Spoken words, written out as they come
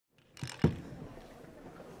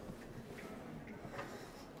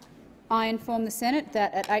I inform the Senate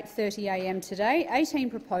that at 8:30 a.m. today, 18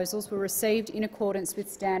 proposals were received in accordance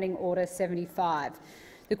with Standing Order 75.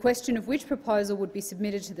 The question of which proposal would be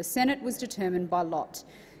submitted to the Senate was determined by lot.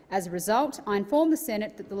 As a result, I inform the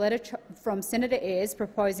Senate that the letter from Senator Ayres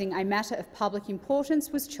proposing a matter of public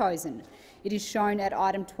importance was chosen. It is shown at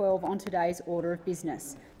item 12 on today's order of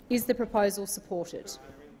business. Is the proposal supported?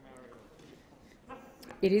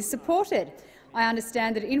 It is supported. I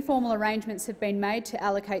understand that informal arrangements have been made to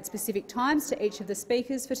allocate specific times to each of the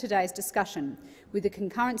speakers for today's discussion. With the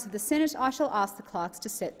concurrence of the Senate, I shall ask the clerks to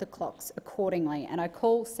set the clocks accordingly. And I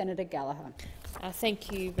call Senator Gallagher.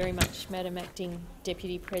 Thank you very much, Madam Acting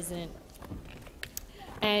Deputy President.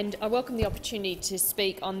 And I welcome the opportunity to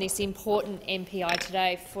speak on this important MPI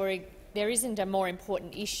today, for there isn't a more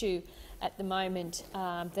important issue at the moment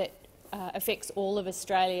that affects all of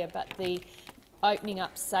Australia, but the opening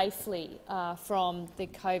up safely from the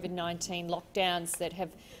COVID-19 lockdowns that have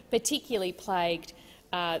particularly plagued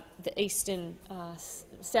the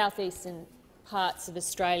southeastern parts of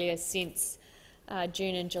Australia since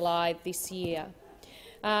June and July this year.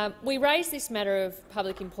 We raised this matter of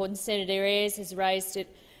public importance. Senator Ayres has raised it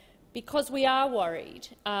because we are worried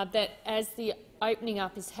that as the opening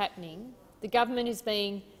up is happening, the government is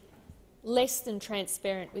being less than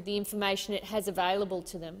transparent with the information it has available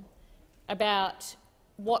to them about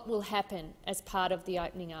what will happen as part of the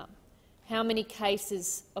opening up. How many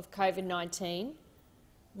cases of COVID-19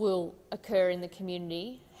 will occur in the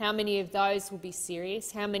community, how many of those will be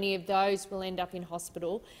serious, how many of those will end up in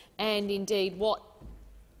hospital, and indeed what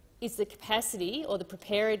is the capacity or the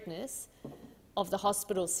preparedness of the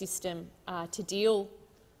hospital system to deal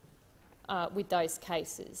with those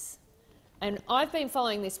cases. And I've been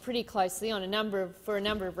following this pretty closely for a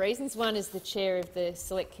number of reasons. One is the chair of the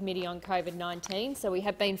Select Committee on COVID-19, so we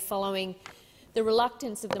have been following the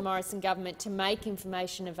reluctance of the Morrison government to make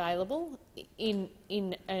information available in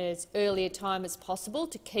as early a time as possible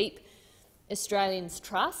to keep Australians'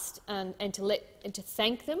 trust and to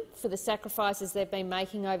thank them for the sacrifices they've been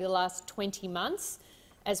making over the last 20 months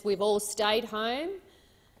as we've all stayed home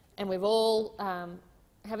and we've all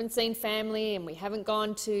haven't seen family and we haven't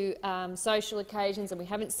gone to social occasions and we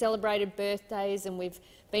haven't celebrated birthdays and we've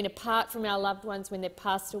been apart from our loved ones when they've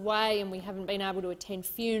passed away and we haven't been able to attend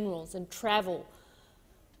funerals and travel.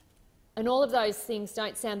 And all of those things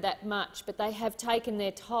don't sound that much, but they have taken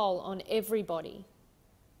their toll on everybody.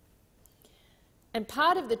 And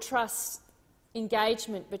part of the trust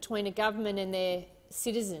engagement between a government and their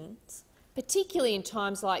citizens, particularly in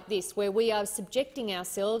times like this where we are subjecting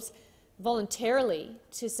ourselves voluntarily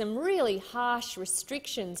to some really harsh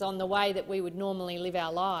restrictions on the way that we would normally live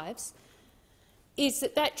our lives, is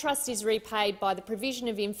that trust is repaid by the provision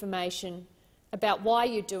of information about why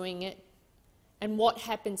you're doing it and what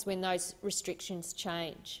happens when those restrictions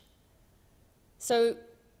change. So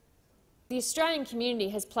the Australian community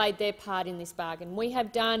has played their part in this bargain. We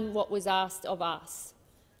have done what was asked of us,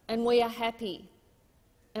 and we are happy,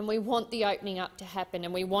 and we want the opening up to happen,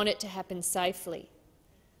 and we want it to happen safely.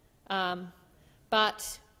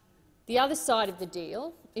 But the other side of the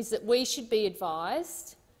deal is that we should be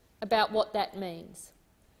advised about what that means.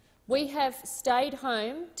 We have stayed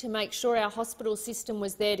home to make sure our hospital system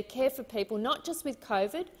was there to care for people, not just with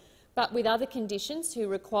COVID, but with other conditions who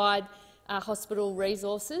required hospital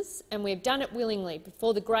resources, and we've done it willingly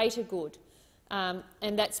for the greater good. And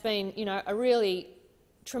that's been, a really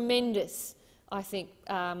tremendous, I think,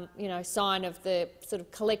 sign of the sort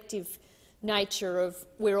of collective nature of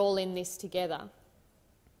we're all in this together.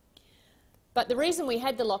 But the reason we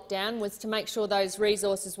had the lockdown was to make sure those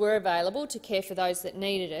resources were available to care for those that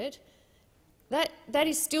needed it. That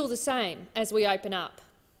is still the same as we open up.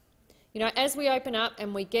 As we open up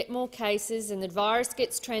and we get more cases and the virus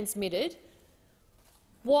gets transmitted,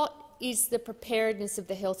 what is the preparedness of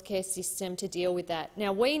the healthcare system to deal with that?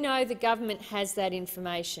 Now, we know the government has that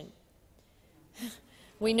information.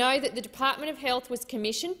 We know that the Department of Health was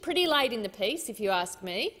commissioned pretty late in the piece, if you ask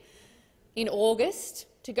me, in August,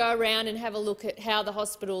 to go around and have a look at how the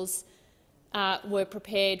hospitals were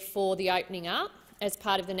prepared for the opening up as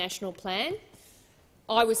part of the national plan.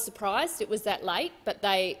 I was surprised it was that late, but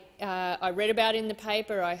I read about it in the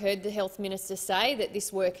paper. I heard the Health Minister say that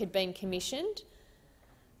this work had been commissioned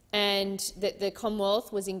and that the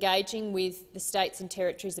Commonwealth was engaging with the states and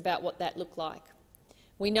territories about what that looked like.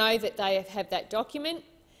 We know that they have that document,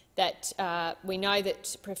 that we know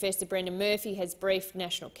that Professor Brendan Murphy has briefed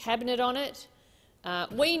National Cabinet on it.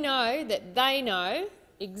 We know that they know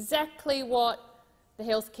exactly what the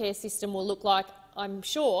healthcare system will look like, I'm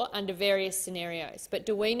sure, under various scenarios. But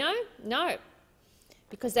do we know? No,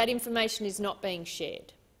 because that information is not being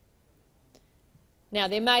shared. Now,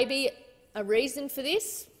 there may be a reason for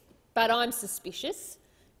this, but I'm suspicious,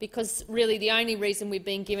 because really the only reason we've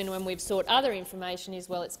been given when we've sought other information is,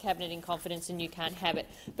 well, it's cabinet in confidence and you can't have it.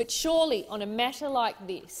 But surely on a matter like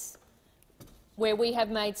this, where we have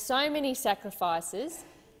made so many sacrifices,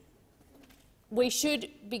 we should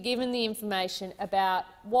be given the information about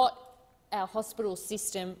what our hospital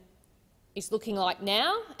system is looking like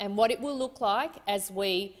now and what it will look like as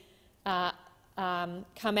we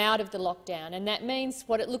come out of the lockdown. And that means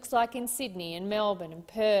what it looks like in Sydney and Melbourne and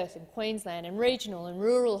Perth and Queensland and regional and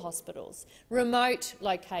rural hospitals, remote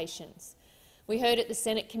locations. We heard at the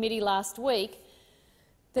Senate committee last week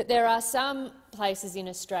that there are some places in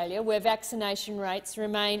Australia where vaccination rates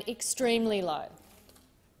remain extremely low,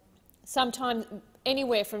 sometimes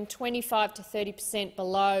anywhere from 25% to 30%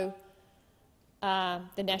 below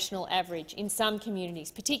the national average in some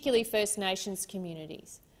communities, particularly First Nations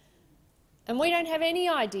communities. And we don't have any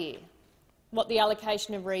idea what the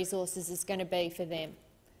allocation of resources is going to be for them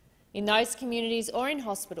in those communities or in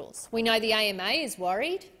hospitals. We know the AMA is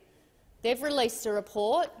worried. They've released a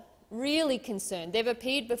report, really concerned. They've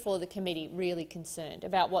appeared before the committee, really concerned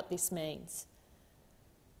about what this means.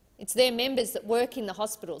 It's their members that work in the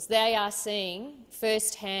hospitals. They are seeing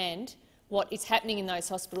firsthand what is happening in those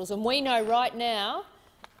hospitals. And we know right now,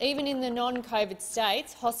 even in the non-COVID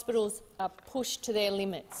states, hospitals are pushed to their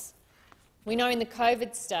limits. We know in the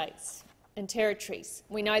COVID states and territories,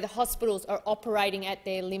 we know the hospitals are operating at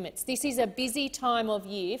their limits. This is a busy time of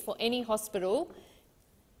year for any hospital,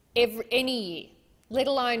 any year, let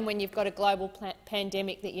alone when you've got a global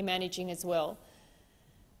pandemic that you're managing as well.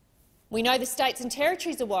 We know the states and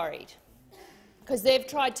territories are worried because they've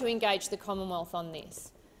tried to engage the Commonwealth on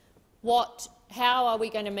this. How are we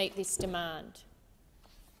going to meet this demand?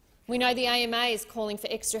 We know the AMA is calling for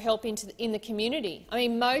extra help in the community. I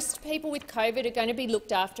mean, most people with COVID are going to be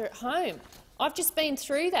looked after at home. I've just been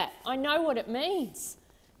through that. I know what it means.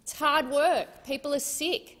 It's hard work. People are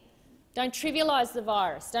sick. Don't trivialise the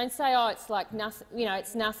virus. Don't say, oh, it's like nothing,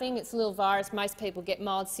 it's nothing, it's a little virus, most people get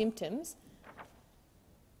mild symptoms.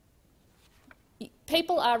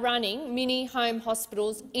 People are running mini home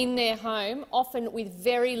hospitals in their home, often with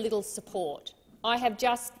very little support. I have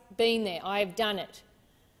just been there. I have done it.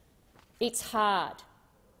 It's hard.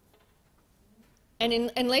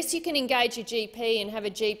 And unless you can engage your GP and have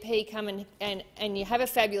a GP come and you have a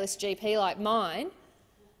fabulous GP like mine,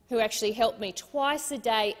 who actually helped me twice a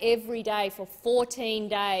day, every day for 14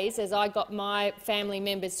 days as I got my family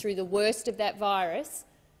members through the worst of that virus,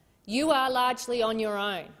 you are largely on your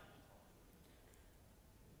own.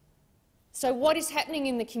 So what is happening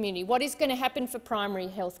in the community? What is going to happen for primary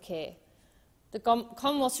health care? The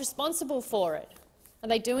Commonwealth's responsible for it. Are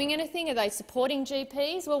they doing anything? Are they supporting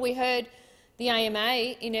GPs? Well, we heard the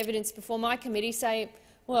AMA in evidence before my committee say,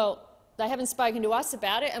 well, they haven't spoken to us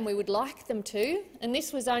about it and we would like them to, and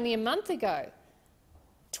this was only a month ago.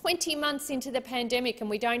 20 months into the pandemic and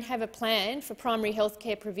we don't have a plan for primary health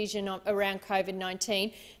care provision around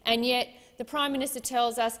COVID-19, and yet the Prime Minister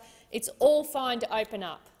tells us it's all fine to open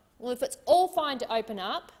up. Well, if it's all fine to open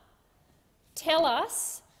up, tell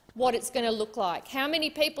us what it's going to look like. How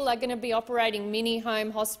many people are going to be operating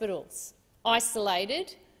mini-home hospitals,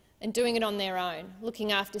 isolated and doing it on their own,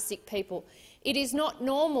 looking after sick people? It is not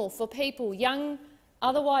normal for people, young,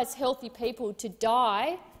 otherwise healthy people, to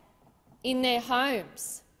die in their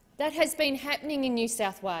homes. That has been happening in New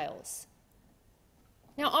South Wales.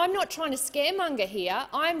 Now, I'm not trying to scaremonger here.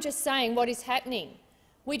 I'm just saying what is happening.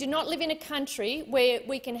 We do not live in a country where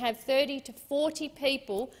we can have 30 to 40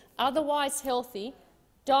 people, otherwise healthy,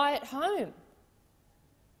 die at home.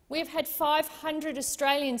 We have had 500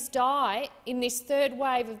 Australians die in this third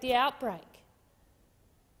wave of the outbreak.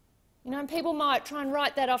 And people might try and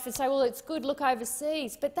write that off and say, well, it's good, look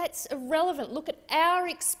overseas, but that's irrelevant. Look at our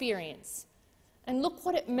experience and look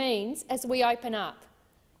what it means as we open up.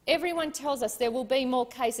 Everyone tells us there will be more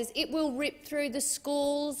cases. It will rip through the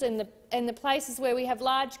schools and the places where we have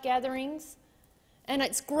large gatherings, and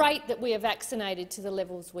it's great that we are vaccinated to the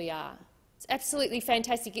levels we are. It's absolutely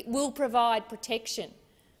fantastic. It will provide protection.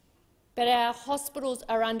 But our hospitals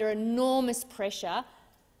are under enormous pressure.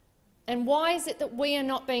 And why is it that we are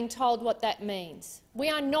not being told what that means? We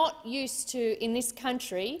are not used to, in this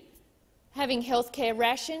country, having healthcare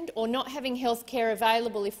rationed or not having healthcare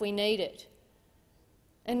available if we need it.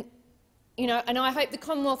 And I hope the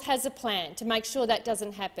Commonwealth has a plan to make sure that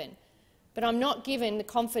doesn't happen. But I'm not given the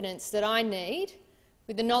confidence that I need,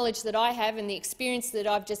 with the knowledge that I have and the experience that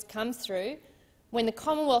I've just come through, when the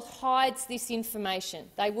Commonwealth hides this information.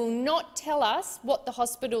 They will not tell us what the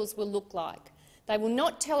hospitals will look like. They will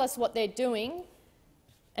not tell us what they're doing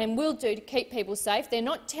and will do to keep people safe. They're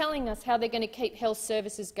not telling us how they're going to keep health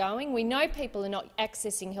services going. We know people are not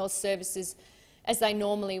accessing health services as they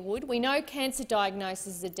normally would. We know cancer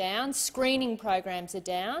diagnoses are down, screening programs are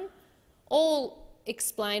down, all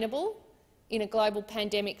explainable in a global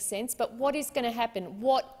pandemic sense. But what is going to happen?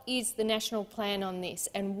 What is the national plan on this,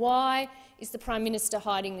 and why is the Prime Minister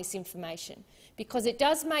hiding this information? Because it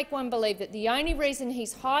does make one believe that the only reason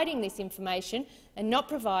he's hiding this information and not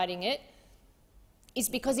providing it is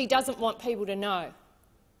because he doesn't want people to know.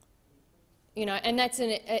 And that's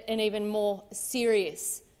an even more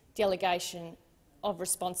serious delegation of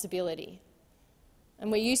responsibility.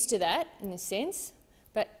 And we're used to that in a sense,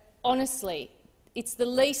 but honestly, it's the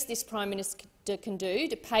least this Prime Minister can do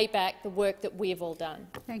to pay back the work that we have all done.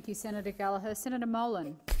 Thank you, Senator Gallagher. Senator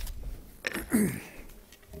Molan.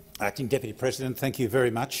 Acting Deputy President, thank you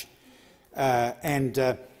very much. I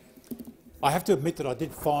have to admit that I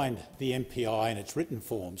did find the MPI in its written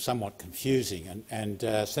form somewhat confusing, and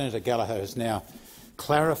Senator Gallagher has now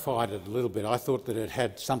clarified it a little bit. I thought that it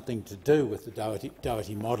had something to do with the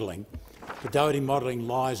Doherty Modelling. The Doherty Modelling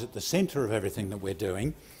lies at the centre of everything that we're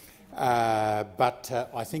doing, but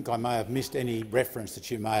I think I may have missed any reference that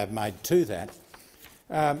you may have made to that.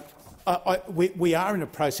 We are in a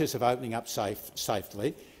process of opening up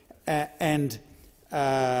safely, and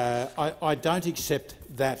I don't accept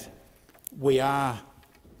that we are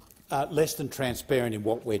less than transparent in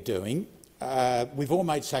what we're doing. We've all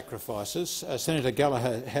made sacrifices. Senator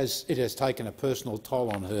Gallagher has taken a personal toll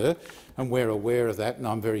on her, and we're aware of that, and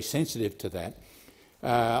I'm very sensitive to that.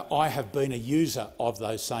 I have been a user of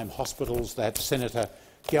those same hospitals that Senator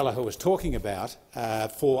Gallagher was talking about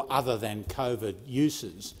for other than COVID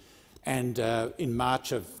uses. And in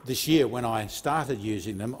March of this year, when I started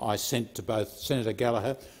using them, I sent to both Senator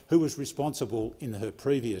Gallagher, who was responsible in her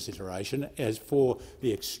previous iteration as for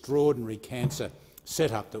the extraordinary cancer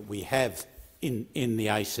setup that we have in the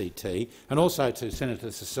ACT, and also to Senator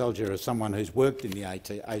Seselja as someone who's worked in the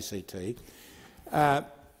ACT.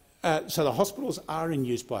 So the hospitals are in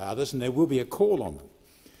use by others, and there will be a call on them.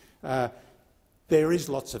 There is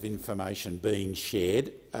lots of information being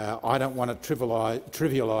shared. I don't want to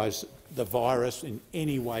trivialise the virus in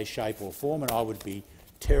any way, shape or form, and I would be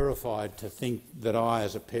terrified to think that I,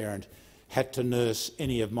 as a parent, had to nurse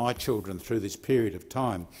any of my children through this period of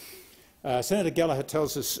time. Senator Gallagher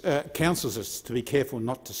counsels us to be careful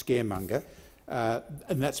not to scaremonger,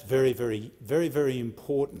 and that's very, very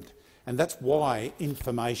important. And that's why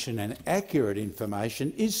information, and accurate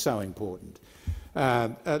information, is so important.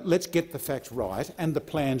 Let's get the facts right and the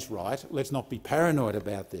plans right. Let's not be paranoid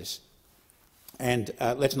about this, and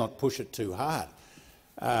let's not push it too hard.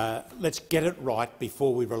 Let's get it right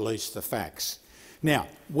before we release the facts. Now,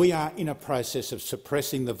 we are in a process of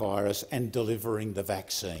suppressing the virus and delivering the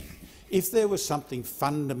vaccine. If there was something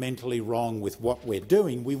fundamentally wrong with what we're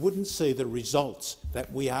doing, we wouldn't see the results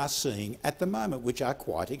that we are seeing at the moment, which are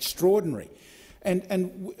quite extraordinary.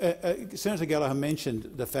 And Senator Gallagher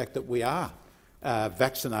mentioned the fact that we are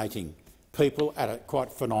vaccinating people at a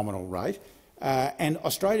quite phenomenal rate, and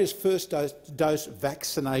Australia's first dose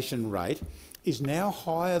vaccination rate is now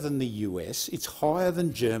higher than the US, it's higher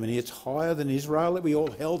than Germany, it's higher than Israel, that we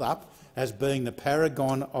all held up as being the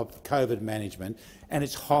paragon of COVID management, and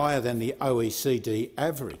it's higher than the OECD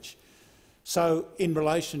average. So in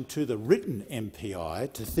relation to the written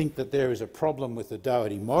MPI, to think that there is a problem with the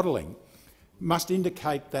Doherty modelling must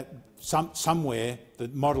indicate that somewhere the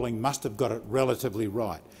modelling must have got it relatively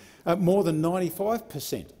right. More than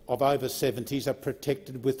 95% of over 70s are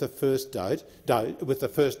protected with the first dose,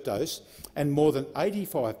 and more than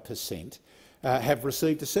 85% have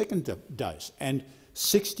received a second dose, and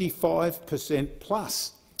 65%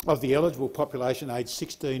 plus of the eligible population aged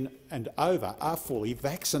 16 and over are fully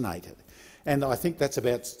vaccinated. And I think that's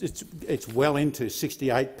it's well into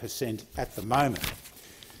 68% at the moment.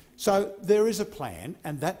 So there is a plan,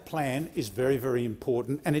 and that plan is very, very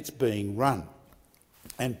important, and it's being run.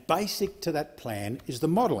 And basic to that plan is the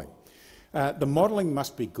modelling. The modelling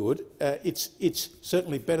must be good. It's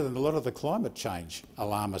certainly better than a lot of the climate change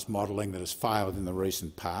alarmist modelling that has failed in the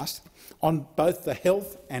recent past. On both the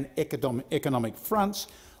health and economic fronts,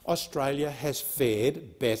 Australia has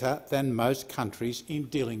fared better than most countries in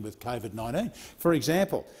dealing with COVID-19. For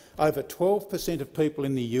example, over 12% of people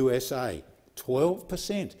in the USA,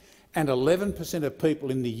 12%, and 11% of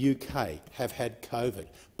people in the UK have had COVID.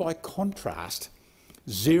 By contrast,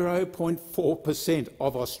 0.4%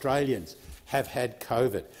 of Australians have had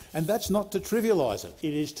COVID. And that's not to trivialise it.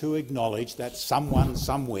 It is to acknowledge that someone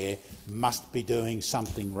somewhere must be doing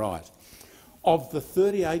something right. Of the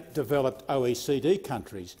 38 developed OECD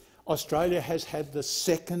countries, Australia has had the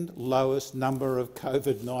second lowest number of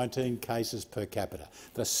COVID-19 cases per capita.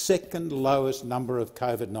 The second lowest number of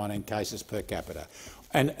COVID-19 cases per capita.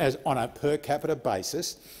 And on a per capita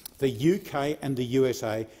basis, the UK and the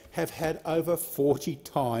USA have had over 40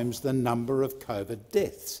 times the number of COVID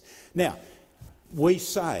deaths. Now, we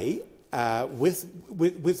say,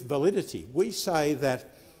 with validity, we say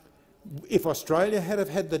that if Australia had have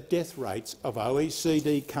had the death rates of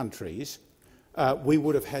OECD countries, we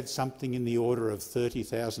would have had something in the order of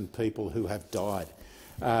 30,000 people who have died.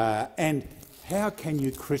 And how can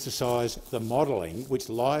you criticise the modelling which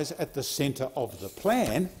lies at the centre of the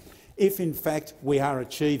plan if, in fact, we are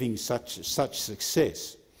achieving such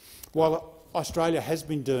success? While Australia has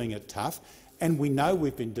been doing it tough, and we know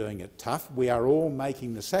we've been doing it tough, we are all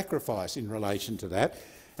making the sacrifice in relation to that,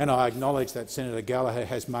 and I acknowledge that Senator Gallagher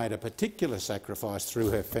has made a particular sacrifice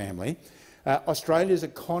through her family. Australia's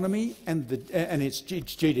economy and its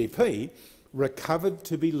GDP recovered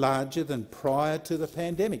to be larger than prior to the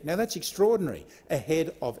pandemic. Now, that's extraordinary,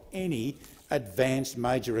 ahead of any advanced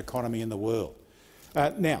major economy in the world.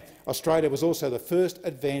 Now, Australia was also the first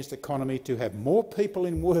advanced economy to have more people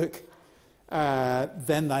in work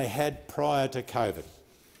than they had prior to COVID.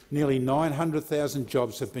 Nearly 900,000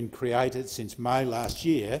 jobs have been created since May last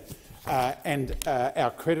year, and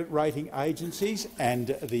our credit rating agencies and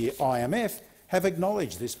the IMF have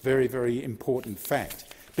acknowledged this very, very important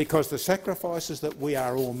fact, because the sacrifices that we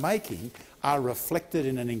are all making are reflected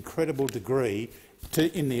in an incredible degree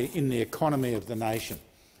in the economy of the nation.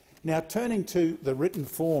 Now, turning to the written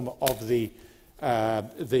form of the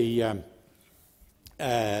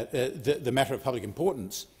matter of public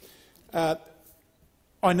importance,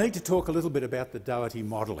 I need to talk a little bit about the Doherty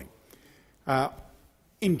Modelling.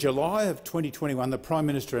 In July of 2021, the Prime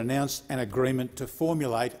Minister announced an agreement to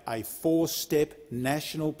formulate a 4-step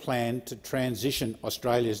national plan to transition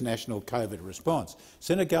Australia's national COVID response.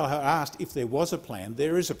 Senator Gallagher asked if there was a plan.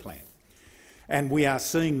 There is a plan, and we are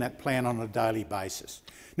seeing that plan on a daily basis.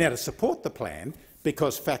 Now, to support the plan,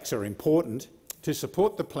 because facts are important, to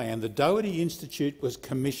support the plan, the Doherty Institute was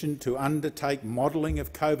commissioned to undertake modelling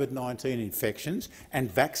of COVID-19 infections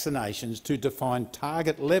and vaccinations to define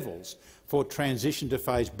target levels for transition to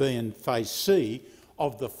Phase B and Phase C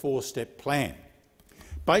of the 4-step plan.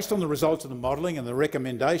 Based on the results of the modelling and the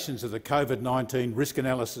recommendations of the COVID-19 Risk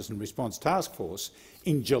Analysis and Response Task Force,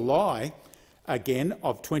 in July again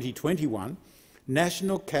of 2021,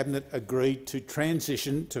 National Cabinet agreed to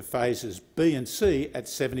transition to Phases B and C at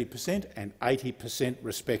 70% and 80%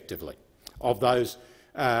 respectively of those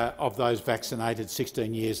vaccinated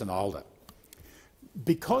 16 years and older.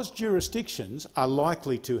 Because jurisdictions are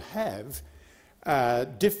likely to have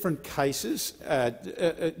different cases,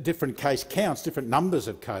 different case counts, different numbers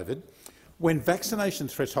of COVID, when vaccination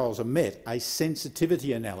thresholds are met, a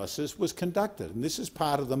sensitivity analysis was conducted, and this is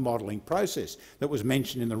part of the modelling process that was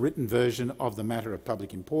mentioned in the written version of the matter of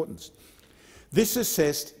public importance. This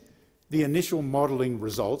assessed the initial modelling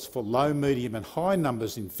results for low, medium and high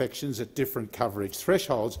numbers of infections at different coverage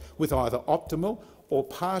thresholds with either optimal or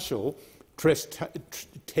partial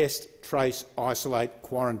test, trace, isolate,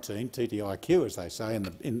 quarantine, TTIQ as they say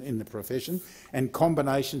in the profession, and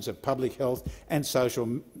combinations of public health and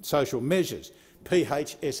social measures,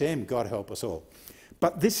 PHSM, God help us all.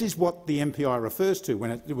 But this is what the MPI refers to when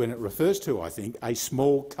it refers to, I think, a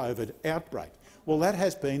small COVID outbreak. Well, that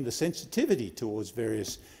has been the sensitivity towards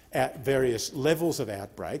various levels of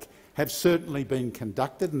outbreak have certainly been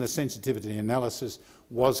conducted, and the sensitivity analysis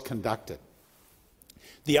was conducted.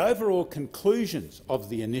 The overall conclusions of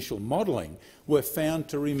the initial modelling were found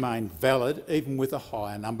to remain valid even with a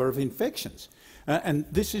higher number of infections. And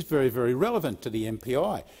this is very, very relevant to the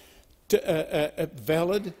MPI.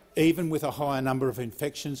 Valid even with a higher number of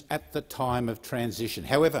infections at the time of transition.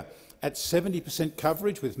 However, at 70%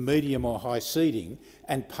 coverage with medium or high seeding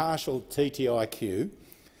and partial TTIQ,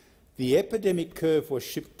 the epidemic curve was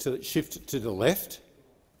shifted to the left,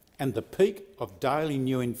 and the peak of daily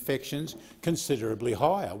new infections considerably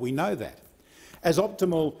higher. We know that. As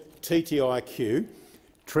optimal TTIQ,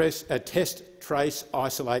 test, trace,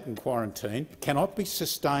 isolate and quarantine, cannot be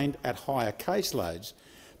sustained at higher caseloads,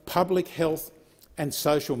 public health and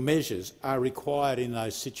social measures are required in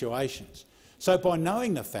those situations. So by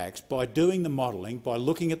knowing the facts, by doing the modelling, by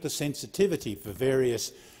looking at the sensitivity for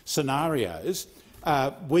various scenarios,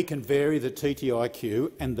 we can vary the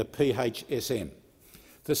TTIQ and the PHSM.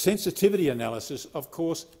 The sensitivity analysis, of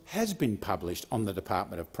course, has been published on the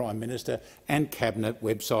Department of Prime Minister and Cabinet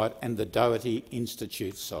website and the Doherty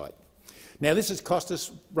Institute site. Now, this has cost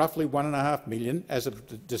us roughly $1.5 million as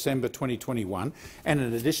of December 2021, and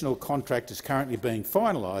an additional contract is currently being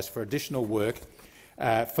finalised for additional work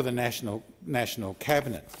for the National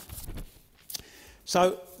Cabinet.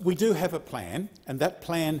 So we do have a plan, and that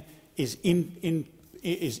plan is in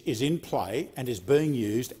play and is being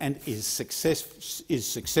used and is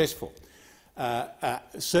successful.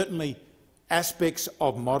 Certainly, aspects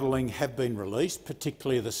of modelling have been released,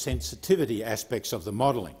 particularly the sensitivity aspects of the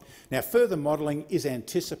modelling. Now, further modelling is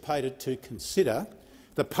anticipated to consider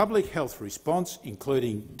the public health response,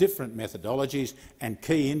 including different methodologies and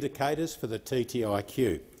key indicators for the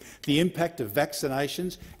TTIQ, the impact of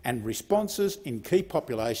vaccinations and responses in key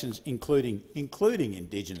populations, including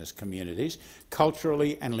Indigenous communities,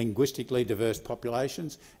 culturally and linguistically diverse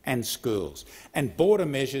populations and schools, and border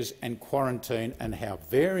measures and quarantine, and how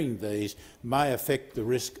varying these may affect the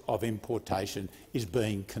risk of importation is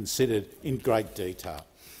being considered in great detail.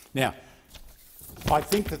 Now, I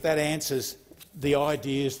think that answers the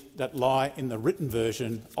ideas that lie in the written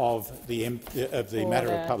version of the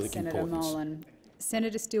matter of public importance. Molan.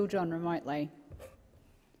 Senator Steele-John, remotely.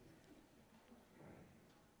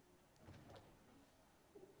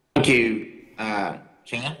 Thank you,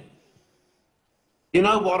 Chair. You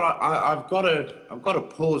know what? I've got to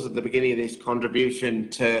pause at the beginning of this contribution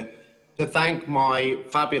to thank my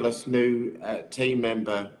fabulous new team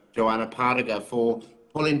member, Joanna Partiga, for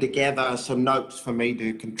pulling together some notes for me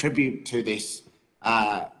to contribute to this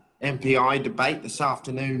MPI debate this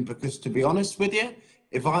afternoon, because to be honest with you,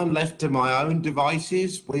 if I'm left to my own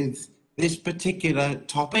devices with this particular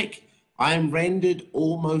topic, I am rendered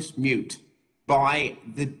almost mute by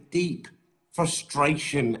the deep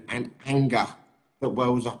frustration and anger that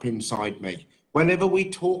wells up inside me. Whenever we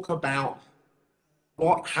talk about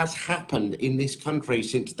what has happened in this country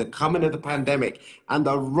since the coming of the pandemic and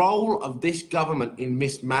the role of this government in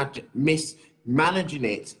mismanaging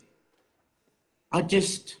it,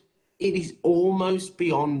 it is almost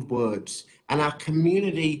beyond words. And our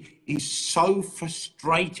community is so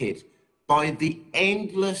frustrated by the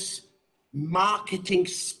endless marketing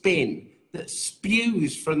spin that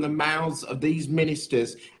spews from the mouths of these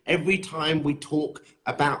ministers every time we talk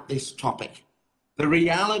about this topic. The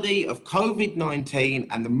reality of COVID-19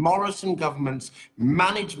 and the Morrison government's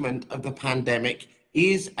management of the pandemic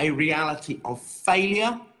is a reality of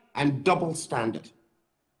failure and double standard.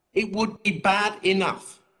 It would be bad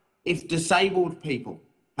enough if disabled people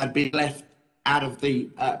had been left out of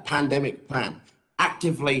the pandemic plan,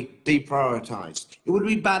 actively deprioritised. It would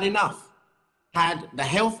be bad enough had the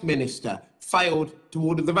health minister failed to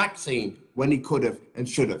order the vaccine when he could have and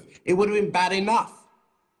should have. It would have been bad enough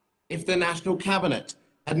if the National Cabinet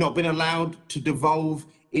had not been allowed to devolve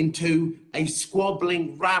into a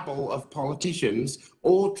squabbling rabble of politicians,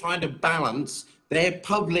 all trying to balance their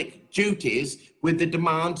public duties with the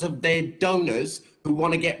demands of their donors who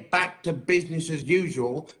want to get back to business as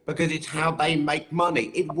usual because it's how they make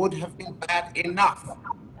money. It would have been bad enough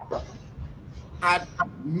had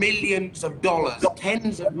millions of dollars,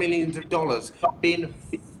 tens of millions of dollars, been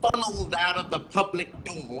funneled out of the public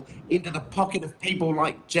door into the pocket of people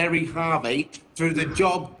like Jerry Harvey through the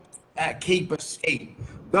Job Keeper scheme.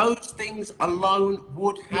 Those things alone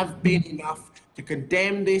would have been enough to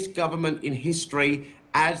condemn this government in history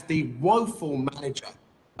as the woeful manager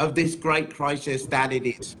of this great crisis that it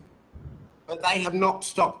is. But they have not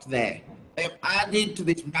stopped there. They have added to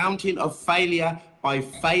this mountain of failure by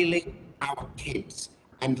failing our kids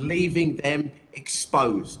and leaving them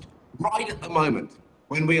exposed right at the moment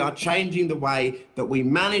when we are changing the way that we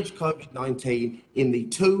manage COVID-19 in the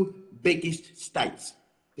two biggest states.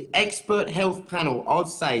 The expert health panel,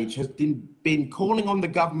 OzSage, has been calling on the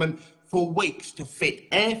government for weeks to fit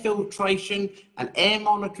air filtration and air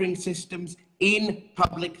monitoring systems in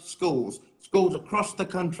public schools across the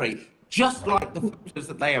country, just like the filters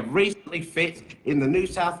that they have recently fit in the New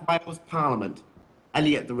South Wales Parliament. And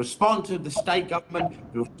yet the response of the state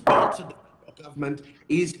government, the response of the federal government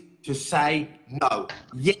is to say no.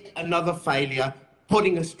 Yet another failure,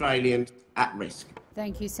 putting Australians at risk.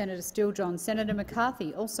 Thank you, Senator Steele-John. Senator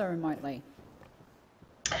McCarthy, also remotely.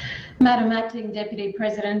 Madam Acting Deputy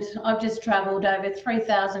President, I've just travelled over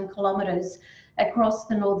 3,000 kilometres across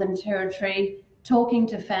the Northern Territory, talking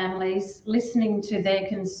to families, listening to their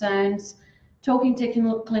concerns, talking to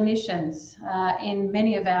clinicians in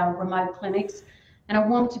many of our remote clinics, and I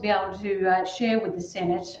want to be able to share with the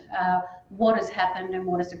Senate what has happened and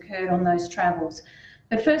what has occurred on those travels.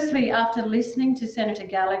 But firstly, after listening to Senator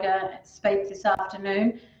Gallagher speak this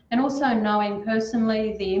afternoon, and also knowing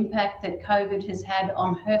personally the impact that COVID has had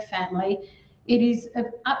on her family, it is of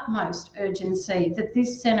utmost urgency that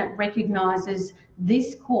this Senate recognises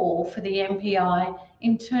this call for the MPI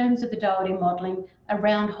in terms of the Doherty Modelling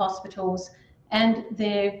around hospitals and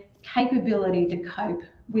their capability to cope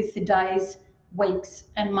with the days weeks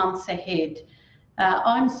and months ahead.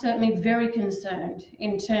 I'm certainly very concerned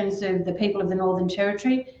in terms of the people of the Northern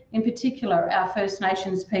Territory, in particular our First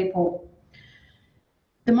Nations people.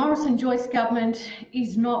 The Morrison-Joyce Government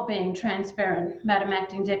is not being transparent, Madam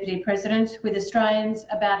Acting Deputy President, with Australians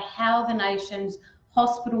about how the nation's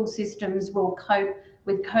hospital systems will cope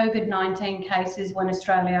with COVID-19 cases when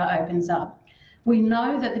Australia opens up. We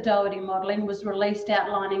know that the Doherty Modelling was released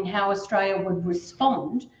outlining how Australia would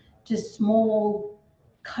respond to small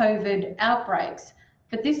COVID outbreaks,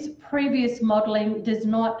 but this previous modelling does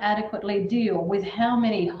not adequately deal with how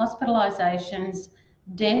many hospitalisations,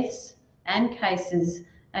 deaths and cases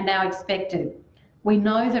are now expected. We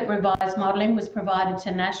know that revised modelling was provided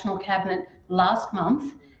to National Cabinet last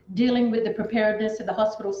month, dealing with the preparedness of the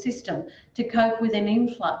hospital system to cope with an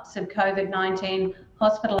influx of COVID-19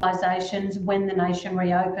 hospitalisations when the nation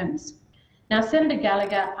reopens. Now, Senator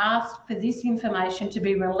Gallagher asked for this information to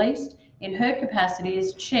be released in her capacity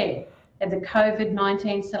as chair of the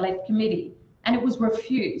COVID-19 Select Committee, and it was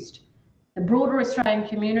refused. The broader Australian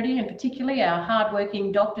community, and particularly our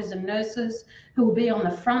hardworking doctors and nurses who will be on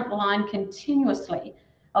the front line continuously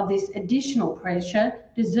of this additional pressure,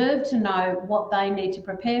 deserve to know what they need to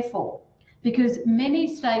prepare for, because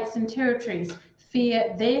many states and territories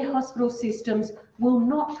fear their hospital systems will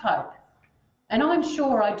not cope. And I'm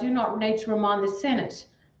sure I do not need to remind the Senate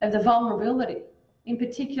of the vulnerability, in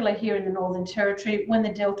particular here in the Northern Territory, when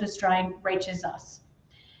the Delta strain reaches us.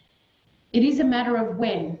 It is a matter of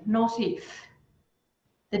when, not if,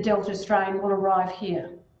 the Delta strain will arrive here.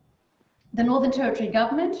 The Northern Territory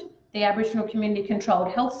Government, the Aboriginal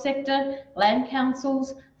community-controlled health sector, land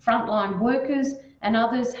councils, frontline workers and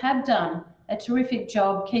others have done a terrific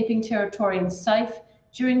job keeping Territorians safe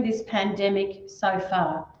during this pandemic so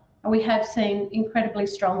far, and we have seen incredibly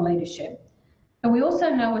strong leadership. But we also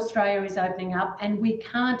know Australia is opening up and we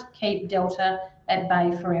can't keep Delta at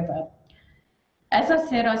bay forever. As I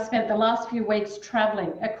said, I spent the last few weeks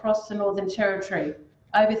travelling across the Northern Territory,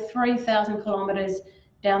 over 3,000 kilometres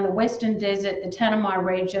down the Western Desert, the Tanami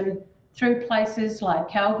region, through places like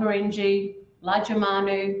Kalgoorlie,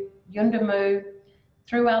 Lajamanu, Yuendamu,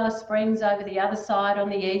 through Alice Springs over the other side on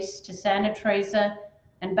the east to Santa Teresa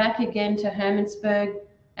and back again to Hermannsburg,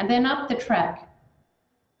 and then up the track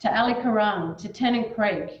to Alikarang, to Tennant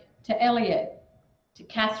Creek, to Elliot, to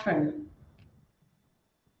Catherine.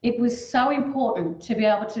 It was so important to be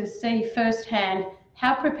able to see firsthand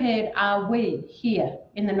how prepared are we here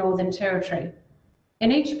in the Northern Territory.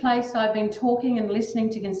 In each place I've been talking and listening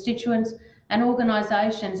to constituents and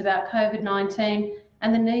organisations about COVID-19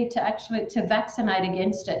 and the need to vaccinate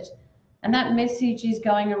against it. And that message is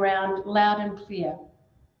going around loud and clear.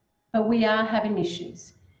 But we are having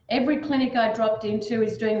issues. Every clinic I dropped into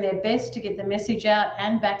is doing their best to get the message out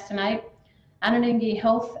and vaccinate. Ananinghi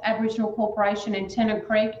Health Aboriginal Corporation in Tennant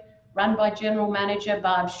Creek, run by General Manager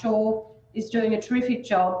Barb Shaw, is doing a terrific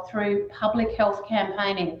job through public health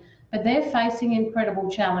campaigning, but they're facing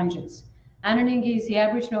incredible challenges. Ananinghi is the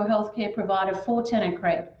Aboriginal healthcare provider for Tennant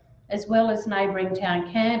Creek, as well as neighbouring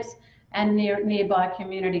town camps and nearby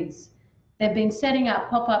communities. They've been setting up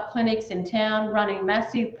pop-up clinics in town, running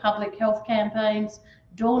massive public health campaigns,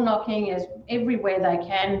 door knocking everywhere they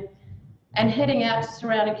can, and heading out to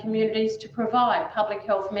surrounding communities to provide public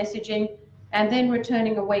health messaging, and then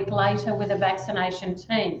returning a week later with a vaccination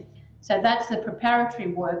team. So that's the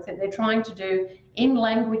preparatory work that they're trying to do in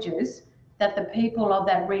languages that the people of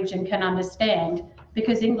that region can understand,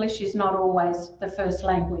 because English is not always the first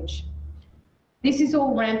language. This is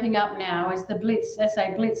all ramping up now as they blitz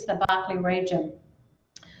the Barkly region.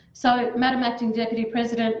 So, Madam Acting Deputy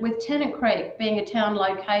President, with Tennant Creek being a town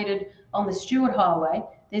located on the Stewart Highway,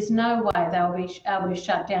 there's no way they'll be able to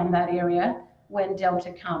shut down that area when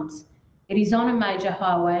Delta comes. It is on a major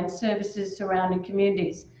highway and services surrounding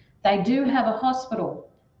communities. They do have a hospital,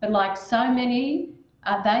 but like so many,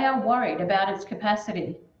 they are worried about its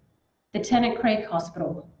capacity. The Tennant Creek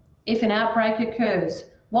Hospital. If an outbreak occurs,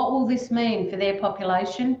 what will this mean for their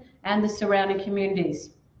population and the surrounding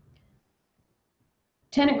communities?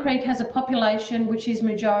 Tennant Creek has a population which is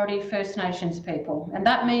majority First Nations people, and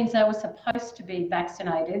that means they were supposed to be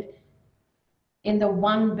vaccinated in the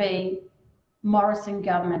 1B Morrison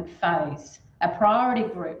government phase, a priority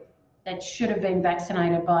group that should have been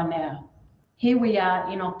vaccinated by now. Here we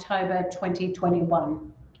are in October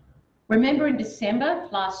 2021. Remember in December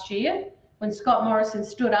last year, when Scott Morrison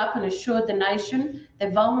stood up and assured the nation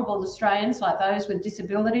that vulnerable Australians like those with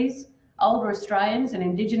disabilities, older Australians and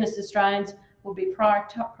Indigenous Australians will be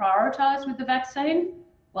prioritised with the vaccine?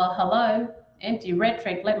 Well, hello, empty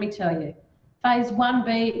rhetoric, let me tell you. Phase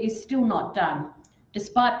 1B is still not done,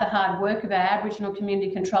 despite the hard work of our Aboriginal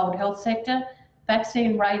community-controlled health sector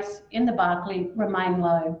vaccine rates in the Barclay remain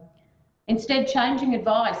low. Instead, changing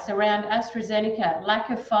advice around AstraZeneca, lack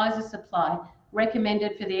of Pfizer supply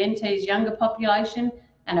recommended for the NT's younger population,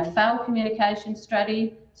 and a failed communication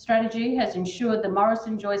strategy has ensured the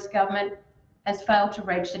Morrison-Joyce Government has failed to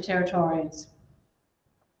reach the Territorians.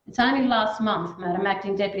 It's only last month, Madam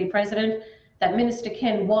Acting Deputy President, that Minister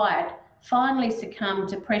Ken Wyatt finally succumbed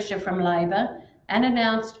to pressure from Labor and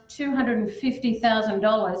announced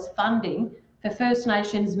 $250,000 funding for First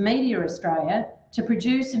Nations Media Australia to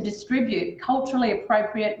produce and distribute culturally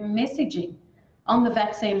appropriate messaging on the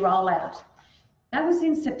vaccine rollout. That was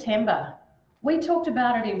in September. We talked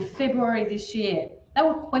about it in February this year. They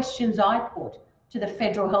were questions I put to the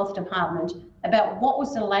Federal Health Department about what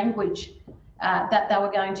was the language that they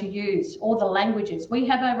were going to use, or the languages. We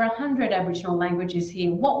have over 100 Aboriginal languages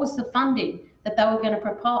here. What was the funding that they were going to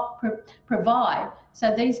provide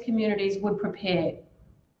so these communities would prepare?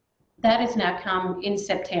 That has now come in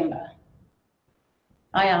September.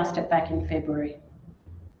 I asked it back in February.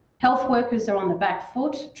 Health workers are on the back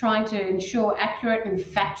foot, trying to ensure accurate and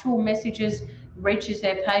factual messages reaches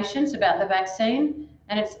their patients about the vaccine,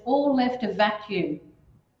 and it's all left a vacuum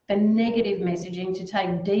for negative messaging to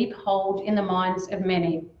take deep hold in the minds of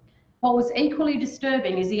many. What was equally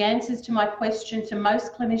disturbing is the answers to my question to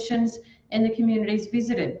most clinicians in the communities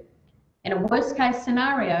visited. In a worst-case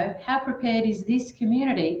scenario, how prepared is this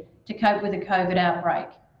community to cope with a COVID outbreak?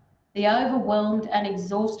 The overwhelmed and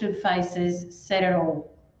exhausted faces said it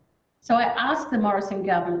all. So I asked the Morrison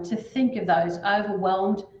government to think of those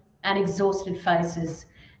overwhelmed and exhausted faces.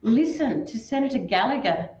 Listen to Senator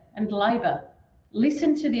Gallagher and Labor.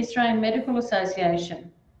 Listen to the Australian Medical Association.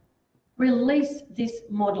 Release this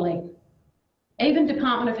modelling. Even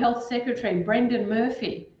Department of Health Secretary Brendan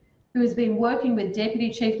Murphy, who has been working with Deputy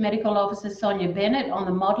Chief Medical Officer Sonia Bennett on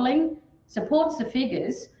the modelling, supports the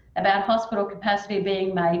figures about hospital capacity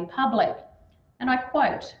being made public. And I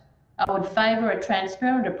quote, "I would favour a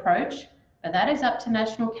transparent approach, but that is up to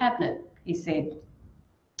National Cabinet," he said.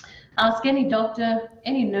 Ask any doctor,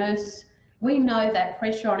 any nurse. We know that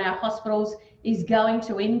pressure on our hospitals is going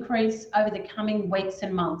to increase over the coming weeks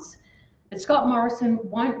and months. But Scott Morrison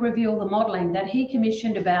won't reveal the modelling that he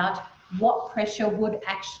commissioned about what pressure would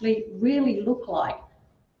actually really look like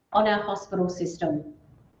on our hospital system.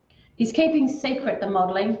 He's keeping secret the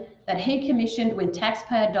modelling that he commissioned with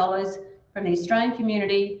taxpayer dollars from the Australian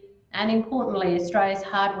community and, importantly, Australia's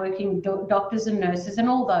hardworking doctors and nurses and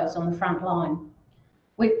all those on the front line.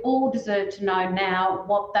 We all deserve to know now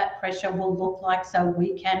what that pressure will look like so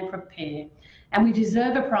we can prepare. And we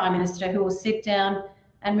deserve a Prime Minister who will sit down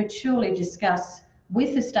and maturely discuss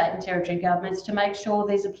with the state and territory governments to make sure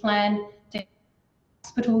there's a plan to keep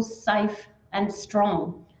hospitals safe and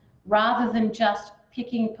strong, rather than just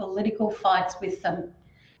picking political fights with them.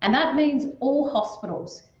 And that means all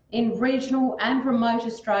hospitals in regional and remote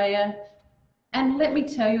Australia. And let me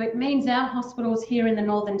tell you, it means our hospitals here in the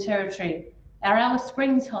Northern Territory, our Alice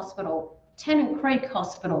Springs Hospital, Tennant Creek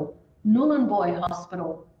Hospital, Nhulunbuy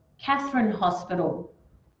Hospital, Katherine Hospital,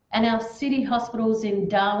 and our city hospitals in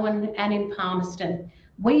Darwin and in Palmerston.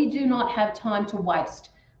 We do not have time to waste.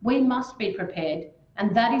 We must be prepared,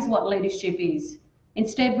 and that is what leadership is.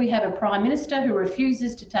 Instead, we have a Prime Minister who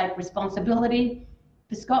refuses to take responsibility.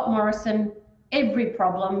 For Scott Morrison, every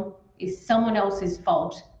problem is someone else's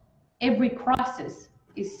fault. Every crisis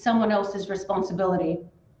is someone else's responsibility.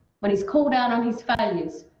 When he's called out on his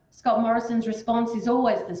failures, Scott Morrison's response is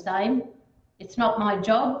always the same. It's not my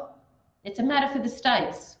job. It's a matter for the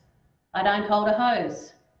states. I don't hold a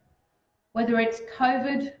hose. Whether it's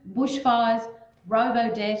COVID, bushfires,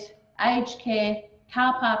 robo-debt, aged care,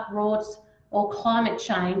 car park rorts, or climate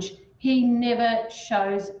change, he never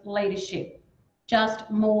shows leadership,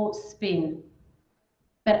 just more spin.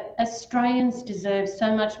 But Australians deserve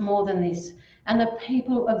so much more than this, and the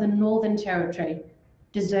people of the Northern Territory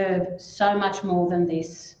deserve so much more than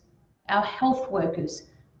this. Our health workers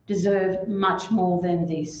deserve much more than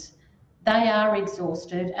this. They are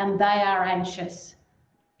exhausted and they are anxious.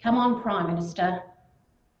 Come on, Prime Minister.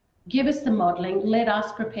 Give us the modelling. Let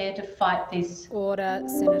us prepare to fight this. Order,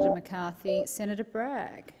 Senator McCarthy. Senator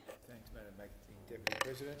Bragg. Thanks, Madam Acting Deputy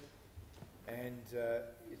President. And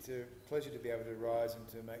it's a pleasure to be able to rise and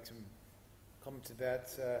to make some comments about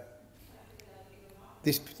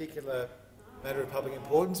this particular matter of public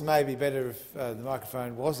importance. Maybe better if the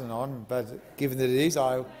microphone wasn't on, but given that it is,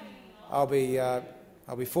 I'll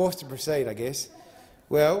be forced to proceed, I guess.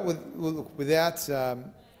 Well, without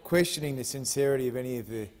questioning the sincerity of any of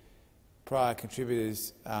the prior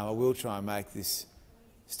contributors, I will try and make this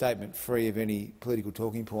statement free of any political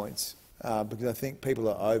talking points, because I think people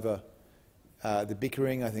are over the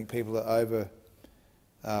bickering. I think people are over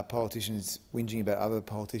politicians whinging about other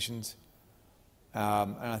politicians.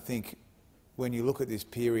 And I think when you look at this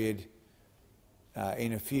period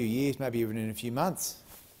in a few years, maybe even in a few months,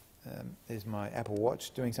 there's my Apple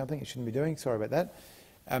Watch doing something it shouldn't be doing, sorry about that.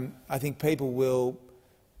 I think people will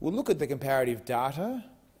look at the comparative data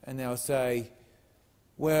and they'll say,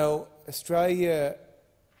 well, Australia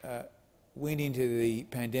went into the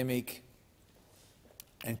pandemic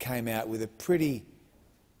and came out with a pretty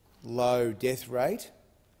low death rate,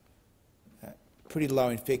 pretty low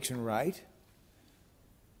infection rate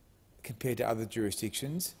compared to other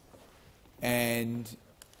jurisdictions, and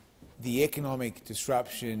the economic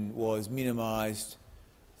disruption was minimised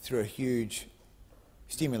through a huge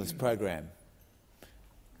stimulus program.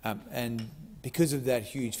 And because of that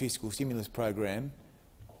huge fiscal stimulus program,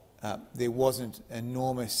 there wasn't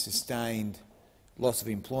enormous sustained loss of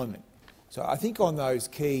employment. So I think on those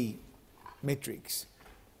key metrics,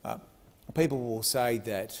 people will say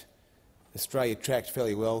that Australia tracked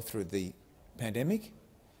fairly well through the pandemic.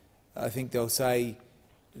 I think they'll say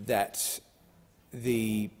that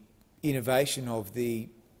the innovation of the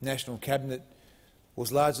National Cabinet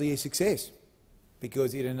was largely a success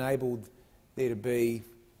because it enabled there to be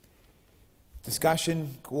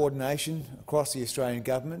discussion, coordination across the Australian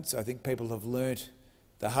government. So I think people have learnt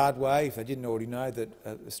the hard way, if they didn't already know, that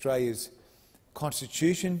Australia's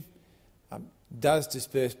constitution does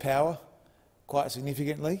disperse power quite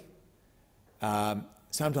significantly.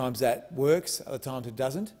 Sometimes that works, other times it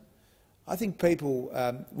doesn't. I think people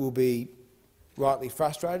will be rightly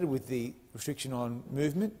frustrated with the restriction on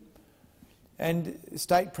movement, and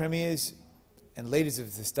state premiers and leaders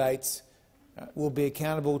of the states will be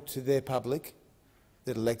accountable to their public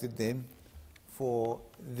that elected them for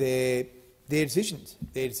their decisions.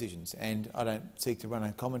 And I don't seek to run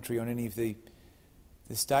a commentary on any of the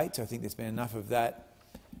states. I think there's been enough of that,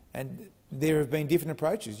 and there have been different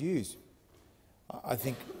approaches used. I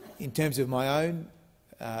think in terms of my own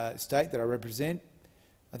state that I represent,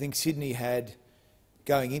 I think Sydney had,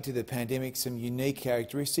 going into the pandemic, some unique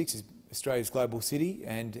characteristics as Australia's global city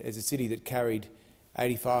and as a city that carried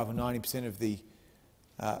 85 or 90% of the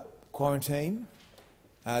quarantine,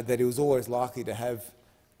 that it was always likely to have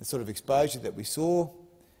the sort of exposure that we saw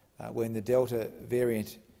when the Delta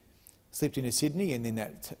variant slipped into Sydney, and then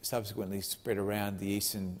that subsequently spread around the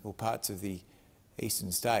eastern or parts of the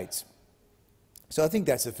eastern states. So I think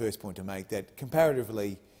that's the first point to make, that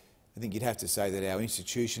comparatively I think you'd have to say that our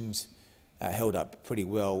institutions held up pretty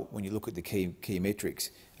well when you look at the key metrics.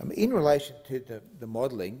 In relation to the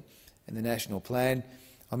modelling and the national plan,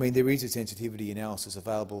 I mean, there is a sensitivity analysis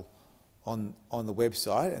available on the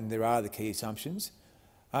website, and there are the key assumptions.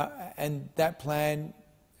 And that plan,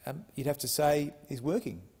 you'd have to say, is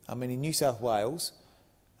working. I mean, in New South Wales,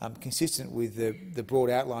 consistent with the broad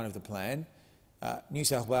outline of the plan, New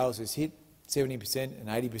South Wales has hit 70% and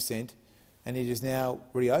 80%, and it is now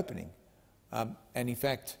reopening. And in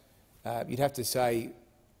fact, you'd have to say,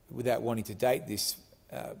 without wanting to date this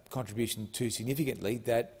contribution too significantly,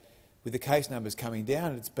 that with the case numbers coming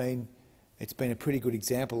down, it's been a pretty good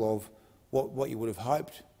example of what you would have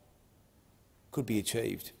hoped could be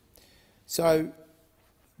achieved. So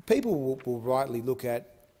people will rightly look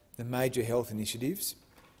at the major health initiatives,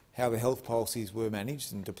 how the health policies were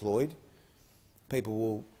managed and deployed. People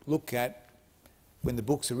will look at, when the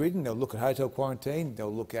books are written, they'll look at hotel quarantine,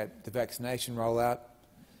 they'll look at the vaccination rollout,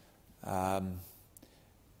 and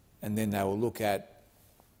then they will look at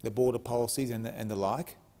the border policies and the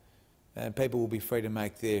like. And people will be free to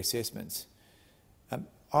make their assessments.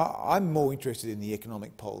 I'm more interested in the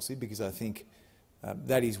economic policy because I think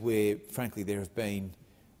that is where, frankly, there have been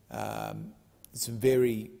some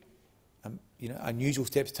very unusual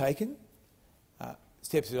steps taken,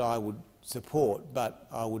 steps that I would support, but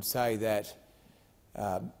I would say that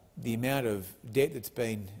the amount of debt that's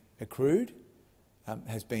been accrued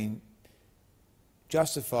has been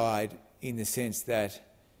justified in the sense that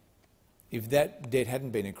if that debt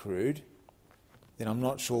hadn't been accrued, then I'm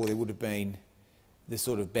not sure there would have been the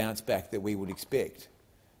sort of bounce back that we would expect.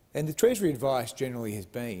 And the Treasury advice generally has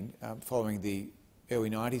been, following the early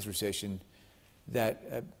 90s recession,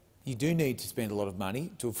 that you do need to spend a lot of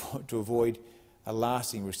money to avoid a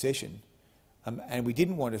lasting recession. And we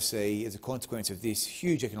didn't want to see, as a consequence of this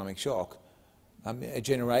huge economic shock, a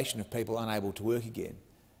generation of people unable to work again.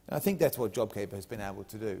 And I think that's what JobKeeper has been able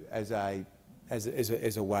to do as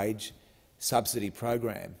a wage subsidy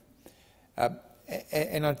program.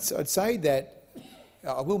 And I'd say that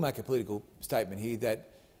I will make a political statement here that,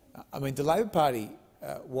 I mean, the Labor Party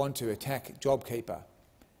want to attack JobKeeper,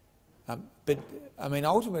 but I mean,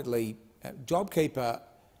 ultimately, JobKeeper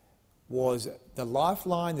was the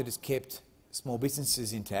lifeline that has kept small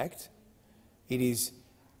businesses intact. It is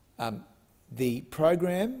the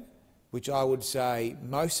program which I would say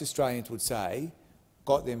most Australians would say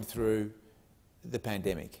got them through the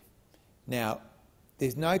pandemic. Now,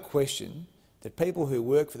 there's no question that people who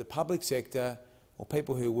work for the public sector or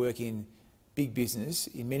people who work in big business,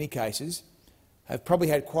 in many cases, have probably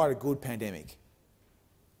had quite a good pandemic.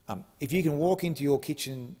 If you can walk into your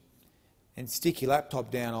kitchen and stick your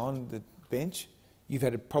laptop down on the bench, you've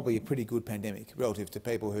had probably a pretty good pandemic relative to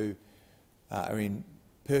people who are in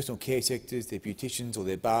personal care sectors, they're beauticians or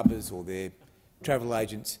they're barbers or they're travel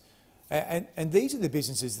agents. And these are the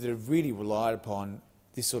businesses that have really relied upon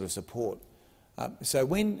this sort of support. So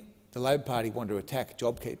when the Labor Party want to attack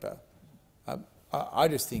JobKeeper, I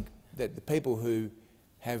just think that the people who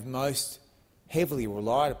have most heavily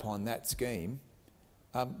relied upon that scheme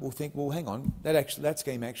will think, well, hang on, that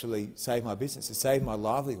scheme actually saved my business, it saved my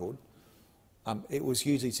livelihood. It was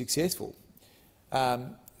hugely successful.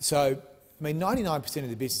 So, I mean, 99% of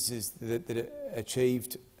the businesses that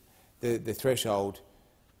achieved the threshold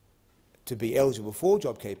to be eligible for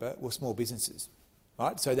JobKeeper were small businesses,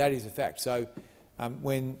 right? So that is a fact. So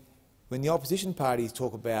when the opposition parties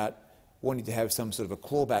talk about wanting to have some sort of a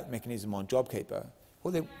clawback mechanism on JobKeeper,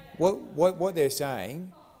 what they're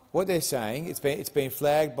saying, it's been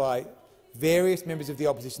flagged by various members of the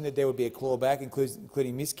opposition that there would be a clawback,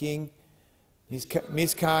 including Ms King,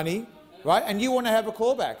 Ms Carney, right? And you want to have a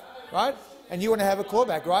clawback, right? And you want to have a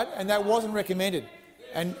clawback, right? And that wasn't recommended.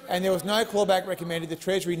 And there was no clawback recommended. The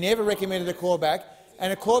Treasury never recommended a clawback.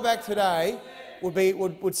 And a clawback today would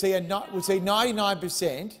see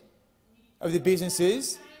 99% of the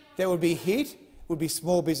businesses that would be hit would be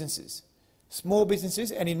small businesses. Small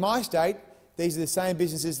businesses, and in my state, these are the same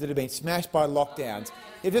businesses that have been smashed by lockdowns.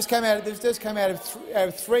 They've just come out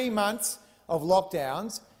of 3 months of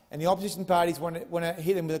lockdowns, and the opposition parties want to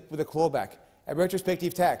hit them with a clawback, a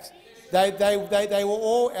retrospective tax. They were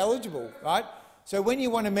all eligible, right? So when you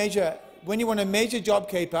want to measure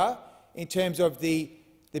JobKeeper in terms of the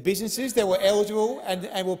businesses that were eligible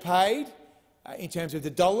and were paid, in terms of the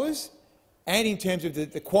dollars, and in terms of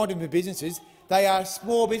the quantum of businesses, they are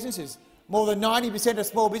small businesses. More than 90% are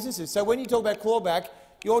small businesses. So when you talk about clawback,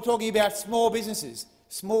 you're talking about small businesses.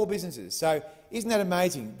 Small businesses. So isn't that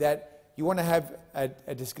amazing that you want to have a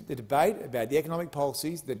debate about the economic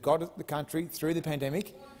policies that got the country through the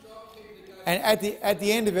pandemic, and at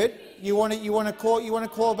the end of it, you want to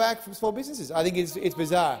claw back from small businesses? I think it's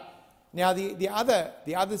bizarre. Now the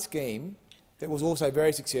other scheme that was also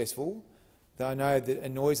very successful, that I know that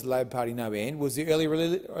annoys the Labor Party no end, was the early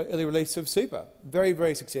release of super. Very,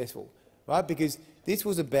 very successful, right? Because this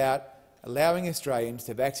was about allowing Australians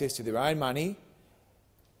to have access to their own money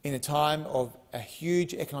in a time of a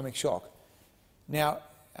huge economic shock. Now,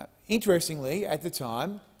 interestingly, at the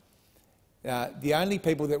time, the only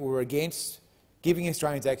people that were against giving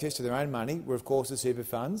Australians access to their own money were, of course, the super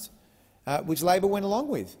funds, which Labor went along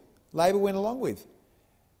with.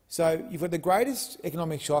 So you've got the greatest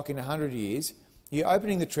economic shock in 100 years. You're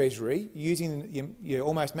opening the Treasury, you're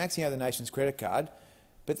almost maxing out the nation's credit card,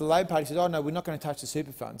 but the Labor Party says, "Oh no, we're not going to touch the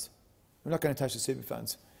super funds. We're not going to touch the super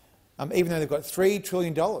funds," even though they've got $3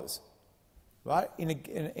 trillion, right,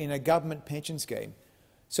 in a government pension scheme.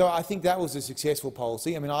 So I think that was a successful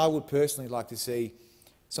policy. I mean, I would personally like to see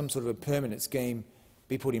some sort of a permanent scheme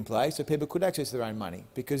be put in place so people could access their own money.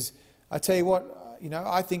 Because I tell you what,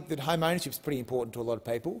 I think that home ownership is pretty important to a lot of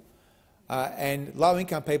people, and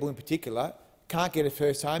low-income people in particular can't get a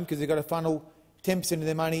first home because they've got to funnel 10% of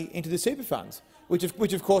their money into the super funds, which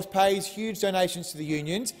of course pays huge donations to the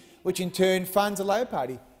unions, which in turn funds the Labor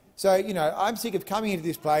Party. So I'm sick of coming into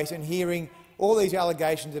this place and hearing all these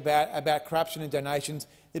allegations about corruption and donations.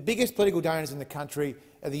 The biggest political donors in the country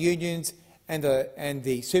are the unions and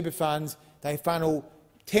the super funds. They funnel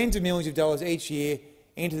tens of millions of dollars each year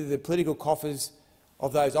into the political coffers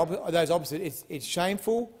of those opposite. It's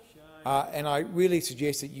shameful, and I really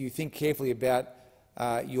suggest that you think carefully about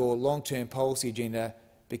your long-term policy agenda,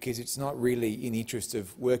 because it's not really in the interest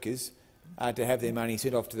of workers to have their money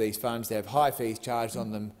sent off to these funds, to have high fees charged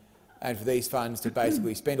on them, and for these funds to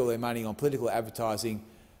basically spend all their money on political advertising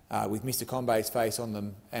with Mr Combay's face on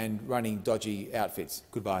them and running dodgy outfits.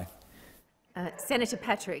 Goodbye. Senator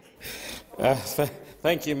Patrick.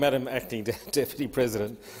 Thank you, Madam Acting Deputy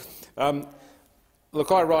President. Look,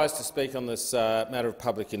 I rise to speak on this matter of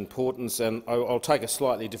public importance, and I'll take a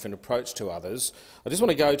slightly different approach to others. I just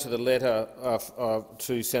want to go to the letter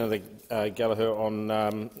to Senator Gallagher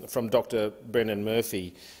from Dr Brendan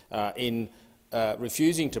Murphy in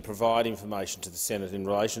refusing to provide information to the Senate in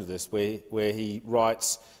relation to this, where he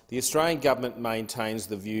writes, "The Australian government maintains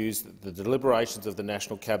the views that the deliberations of the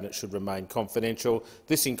National Cabinet should remain confidential.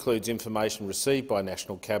 This includes information received by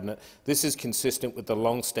National Cabinet. This is consistent with the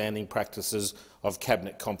long-standing practices of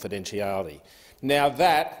Cabinet confidentiality." Now,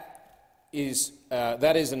 that is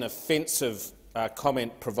an offensive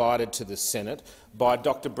comment provided to the Senate by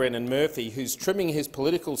Dr Brendan Murphy, who's trimming his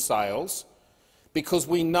political sails, because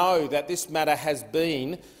we know that this matter has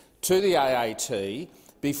been to the AAT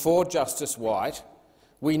before Justice White.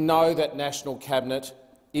 We know that National Cabinet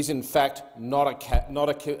is in fact not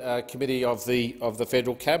a committee of the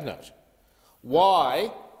federal cabinet.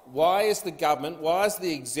 Why is the government, why is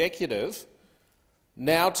the executive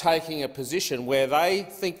now taking a position where they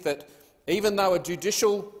think that even though a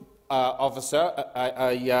judicial officer,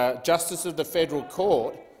 a justice of the federal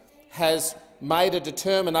court, has made a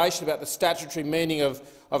determination about the statutory meaning of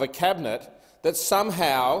a cabinet, that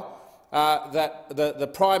somehow the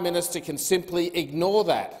Prime Minister can simply ignore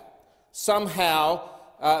that? Somehow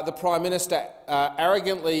the Prime Minister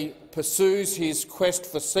arrogantly pursues his quest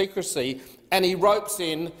for secrecy and he ropes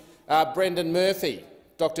in Brendan Murphy,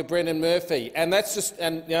 Dr Brendan Murphy. And that's just,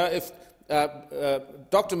 and you know, if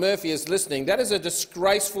Dr Murphy is listening, that is a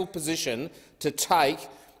disgraceful position to take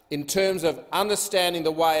in terms of understanding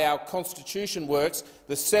the way our constitution works,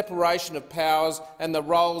 the separation of powers and the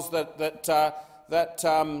roles that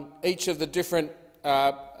each of the different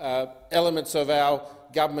elements of our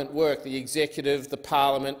government work, the executive, the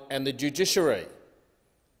parliament and the judiciary.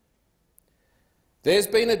 There's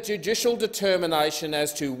been a judicial determination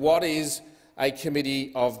as to what is a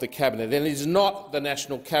committee of the cabinet, and it is not the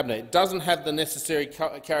National Cabinet. It doesn't have the necessary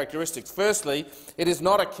characteristics. Firstly, it is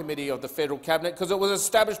not a committee of the federal cabinet because it was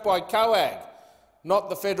established by COAG, not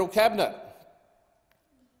the federal cabinet.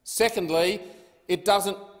 Secondly, it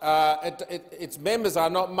doesn't, its members are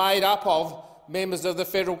not made up of members of the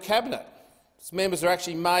federal cabinet. Its members are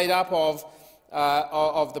actually made up of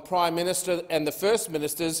the Prime Minister and the First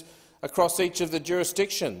Ministers across each of the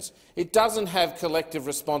jurisdictions. It doesn't have collective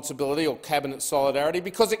responsibility or cabinet solidarity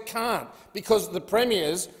because it can't, because the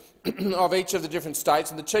premiers of each of the different states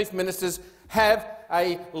and the chief ministers have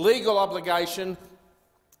a legal obligation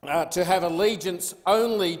to have allegiance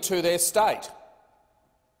only to their state.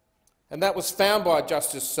 And that was found by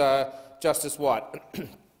Justice White.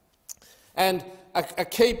 And a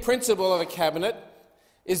key principle of a cabinet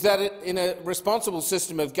is that in a responsible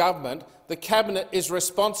system of government, the cabinet is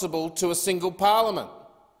responsible to a single parliament,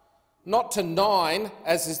 not to 9,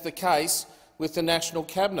 as is the case with the National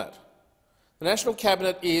Cabinet. The National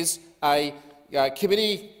Cabinet is a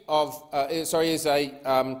committee of, is a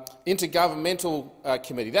intergovernmental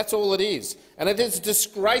committee. That's all it is, and it is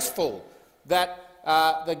disgraceful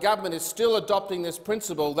that the government is still adopting this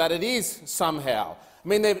principle that it is somehow. I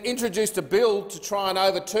mean, they've introduced a bill to try and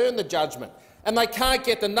overturn the judgment, and they can't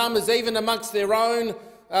get the numbers even amongst their own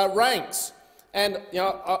ranks. And you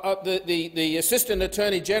know, the Assistant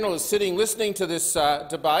Attorney General is sitting listening to this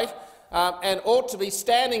debate and ought to be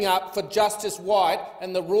standing up for Justice White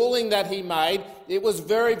and the ruling that he made. It was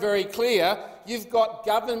very, very clear. You've got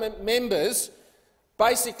government members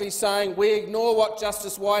basically saying, we ignore what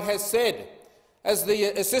Justice White has said. As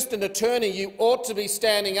the Assistant Attorney, you ought to be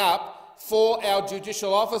standing up for our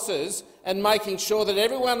judicial officers and making sure that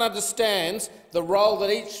everyone understands the role that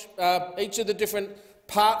each of the different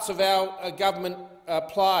parts of our government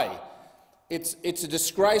play. It's a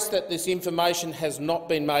disgrace that this information has not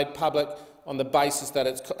been made public on the basis that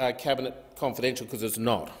it's cabinet confidential, because it's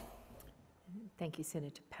not. Thank you,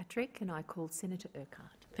 Senator Patrick. And I call Senator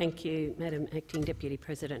Urquhart. Thank you, Madam Acting Deputy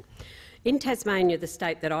President. In Tasmania, the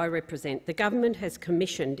state that I represent, the government has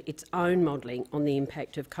commissioned its own modelling on the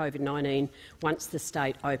impact of COVID-19 once the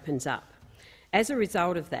state opens up. As a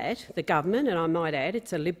result of that, the government, and I might add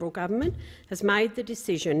it's a Liberal government, has made the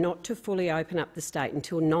decision not to fully open up the state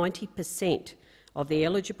until 90% of the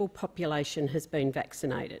eligible population has been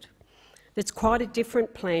vaccinated. That's quite a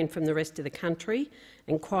different plan from the rest of the country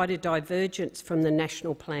and quite a divergence from the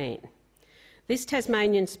national plan. This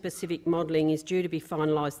Tasmanian-specific modelling is due to be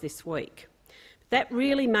finalised this week. That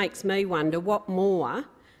really makes me wonder what more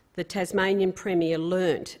the Tasmanian Premier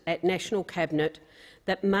learnt at National Cabinet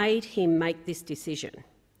that made him make this decision.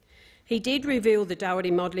 He did reveal the Doherty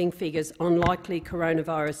Modelling figures on likely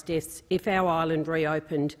coronavirus deaths if our island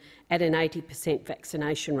reopened at an 80%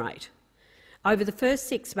 vaccination rate. Over the first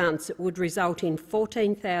 6 months, it would result in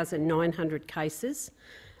 14,900 cases,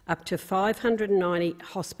 up to 590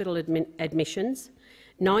 hospital admissions,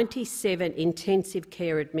 97 intensive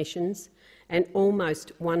care admissions and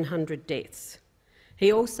almost 100 deaths.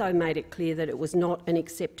 He also made it clear that it was not an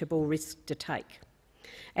acceptable risk to take.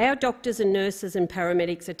 Our doctors and nurses and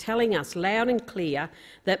paramedics are telling us loud and clear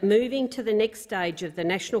that moving to the next stage of the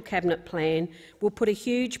National Cabinet Plan will put a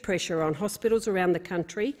huge pressure on hospitals around the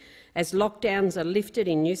country as lockdowns are lifted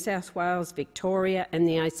in New South Wales, Victoria and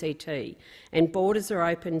the ACT, and borders are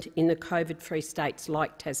opened in the COVID-free states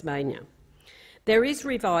like Tasmania. There is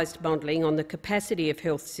revised modelling on the capacity of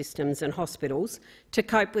health systems and hospitals to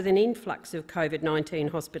cope with an influx of COVID-19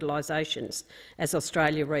 hospitalisations as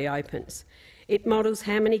Australia reopens. It models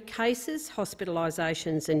how many cases,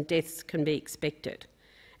 hospitalisations and deaths can be expected,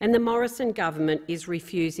 and the Morrison government is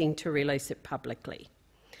refusing to release it publicly.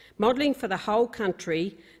 Modelling for the whole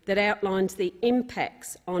country that outlines the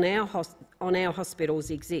impacts on our hospitals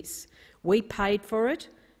exists. We paid for it,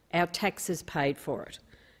 our taxes paid for it,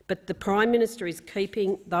 but the Prime Minister is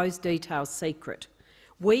keeping those details secret.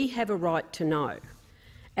 We have a right to know.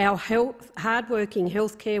 Our hard-working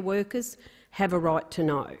healthcare workers have a right to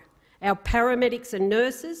know. Our paramedics and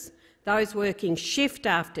nurses, those working shift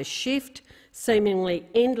after shift, seemingly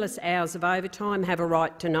endless hours of overtime, have a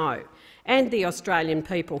right to know, and the Australian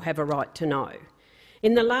people have a right to know.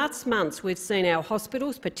 In the last months, we've seen our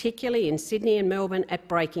hospitals, particularly in Sydney and Melbourne, at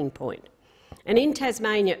breaking point. And in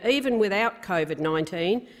Tasmania, even without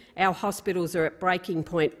COVID-19, our hospitals are at breaking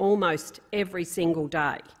point almost every single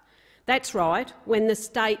day. That's right, when the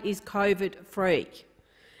state is COVID-free.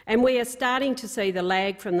 And we are starting to see the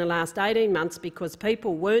lag from the last 18 months because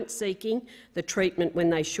people weren't seeking the treatment when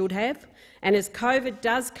they should have. And as COVID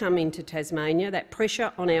does come into Tasmania, that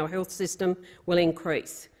pressure on our health system will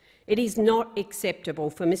increase. It is not acceptable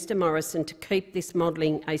for Mr Morrison to keep this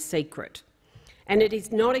modelling a secret. And it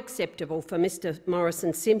is not acceptable for Mr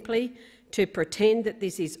Morrison simply to pretend that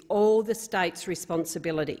this is all the state's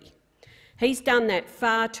responsibility. He's done that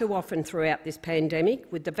far too often throughout this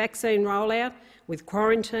pandemic, with the vaccine rollout, with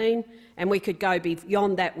quarantine, and we could go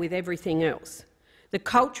beyond that with everything else. The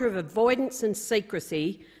culture of avoidance and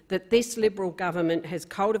secrecy that this Liberal government has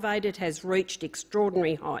cultivated has reached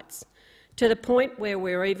extraordinary heights, to the point where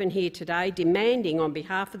we're even here today demanding on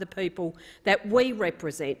behalf of the people that we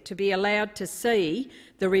represent to be allowed to see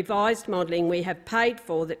the revised modelling we have paid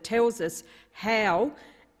for that tells us how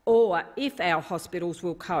or if our hospitals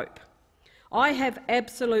will cope. I have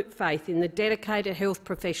absolute faith in the dedicated health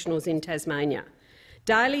professionals in Tasmania.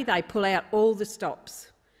 Daily they pull out all the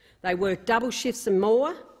stops. They work double shifts and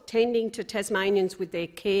more, tending to Tasmanians with their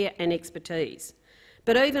care and expertise.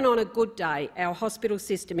 But even on a good day, our hospital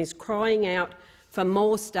system is crying out for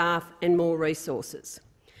more staff and more resources.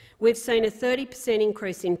 We've seen a 30%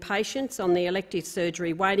 increase in patients on the elective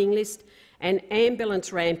surgery waiting list and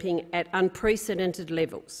ambulance ramping at unprecedented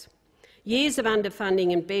levels. Years of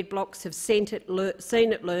underfunding and bed blocks have seen it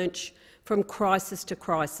lurch from crisis to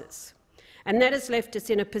crisis. And that has left us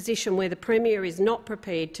in a position where the Premier is not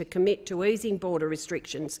prepared to commit to easing border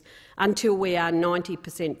restrictions until we are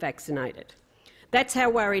 90% vaccinated. That's how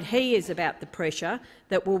worried he is about the pressure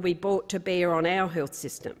that will be brought to bear on our health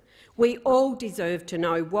system. We all deserve to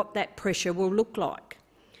know what that pressure will look like.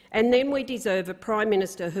 And then we deserve a Prime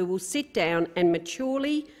Minister who will sit down and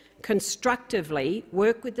maturely, constructively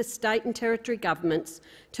work with the state and territory governments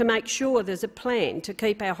to make sure there's a plan to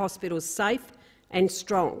keep our hospitals safe and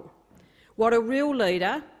strong. What a real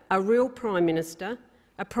leader, a real Prime Minister,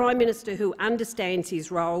 a Prime Minister who understands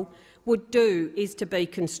his role would do is to be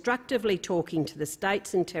constructively talking to the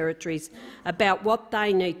states and territories about what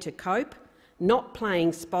they need to cope, not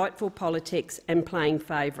playing spiteful politics and playing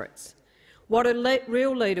favourites. What a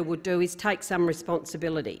real leader would do is take some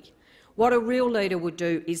responsibility. What a real leader would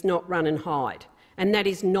do is not run and hide, and that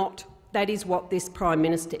is what this Prime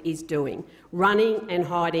Minister is doing, running and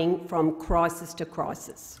hiding from crisis to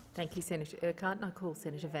crisis. Thank you, Senator Urquhart. And I call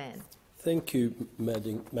Senator Van. Thank you,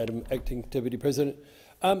 Madam Acting Deputy President.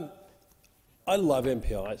 I love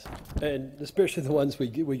MPIs, and especially the ones we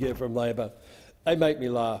get from Labor. They make me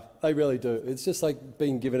laugh. They really do. It's just like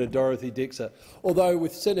being given a Dorothy Dixer. Although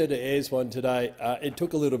with Senator Ayres one today, it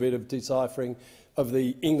took a little bit of deciphering of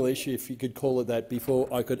the English, if you could call it that, before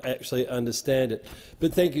I could actually understand it.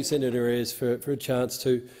 But thank you, Senator Ayres, for a chance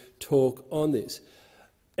to talk on this.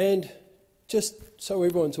 And just so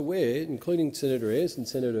everyone's aware, including Senator Ayres and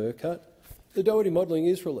Senator Urquhart, the Doherty Modelling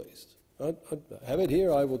is released. I have it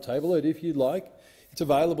here. I will table it if you'd like. It's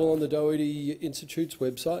available on the Doherty Institute's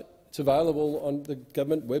website. It's available on the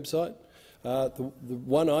government website. The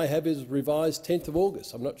one I have is revised 10th of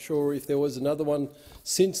August. I'm not sure if there was another one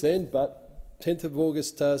since then, but 10th of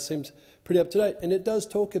August seems pretty up to date. And it does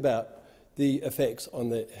talk about the effects on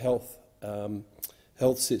the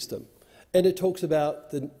health system. And it talks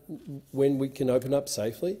about when we can open up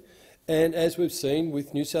safely And as we've seen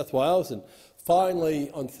with New South Wales and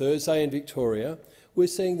finally on Thursday in Victoria, we're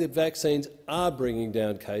seeing that vaccines are bringing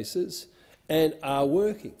down cases and are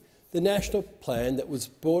working. The national plan that was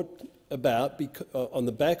brought about on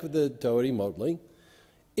the back of the Doherty Modelling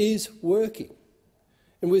is working.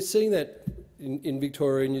 And we're seeing that in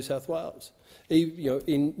Victoria and New South Wales.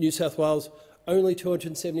 In New South Wales, only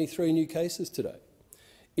 273 new cases today.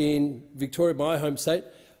 In Victoria, my home state,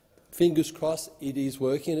 fingers crossed, it is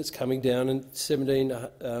working and it's coming down in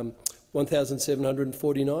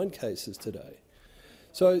 1,749 cases today.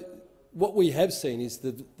 So what we have seen is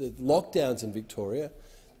the lockdowns in Victoria,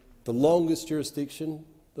 the longest jurisdiction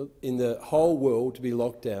in the whole world to be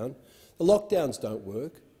locked down. The lockdowns don't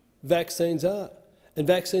work. Vaccines are, and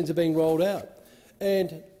vaccines are being rolled out.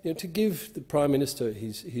 And to give the Prime Minister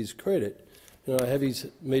his credit, I have his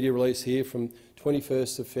media release here from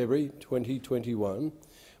 21st of February 2021,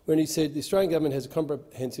 when he said the Australian government has a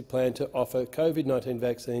comprehensive plan to offer COVID-19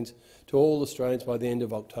 vaccines to all Australians by the end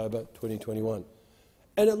of October 2021.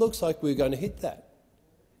 And it looks like we're going to hit that.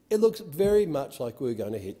 It looks very much like we're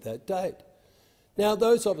going to hit that date. Now,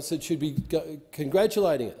 those opposite should be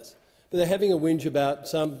congratulating us, but they're having a whinge about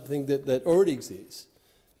something that already exists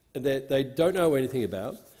and that they don't know anything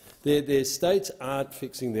about. Their states aren't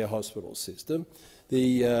fixing their hospital system.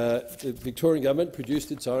 The Victorian government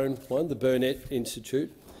produced its own one, the Burnett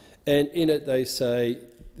Institute, and in it they say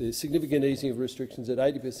the significant easing of restrictions at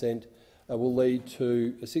 80% will lead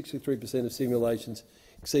to 63% of simulations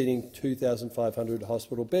exceeding 2,500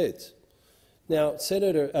 hospital beds. Now,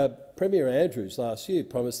 Premier Andrews last year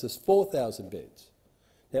promised us 4,000 beds.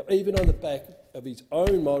 Now, even on the back of his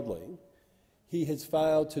own modelling, he has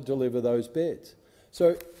failed to deliver those beds.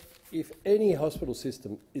 So if any hospital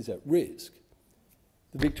system is at risk,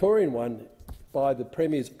 the Victorian one, by the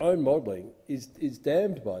Premier's own modelling, is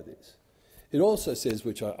damned by this. It also says,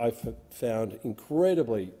 which I found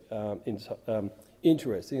incredibly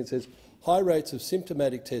interesting, it says high rates of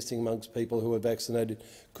symptomatic testing amongst people who are vaccinated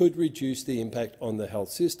could reduce the impact on the health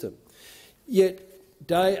system. Yet,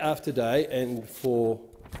 day after day, and for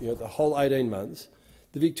the whole 18 months,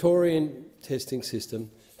 the Victorian testing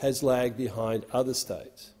system has lagged behind other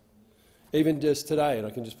states. Even just today, and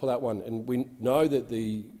I can just pull out one, and we know that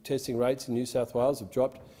the testing rates in New South Wales have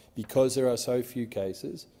dropped because there are so few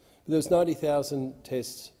cases. But there's 90,000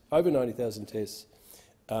 tests, over 90,000 tests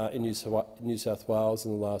in New South Wales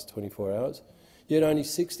in the last 24 hours, yet only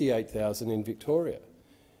 68,000 in Victoria.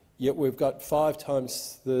 Yet we've got 5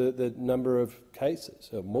 times the number of cases,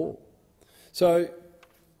 or more. So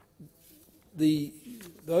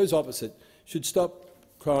those opposite should stop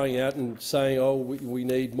crying out and saying, oh, we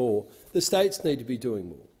need more. The states need to be doing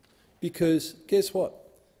more, because guess what?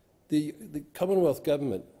 The Commonwealth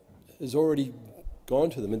Government has already gone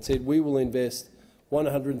to them and said we will invest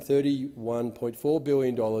 $131.4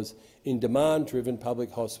 billion in demand-driven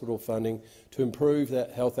public hospital funding to improve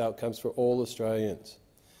health outcomes for all Australians.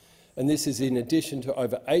 And this is in addition to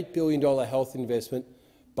over $8 billion health investment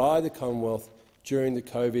by the Commonwealth during the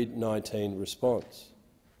COVID-19 response.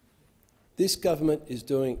 This government is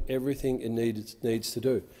doing everything it needs to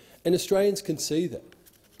do, and Australians can see that.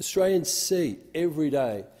 Australians see every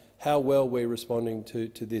day how well we're responding to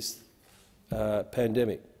this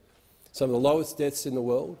pandemic. Some of the lowest deaths in the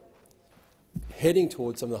world, heading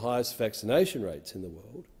towards some of the highest vaccination rates in the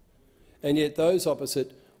world, and yet those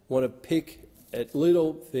opposite want to pick at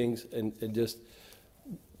little things and just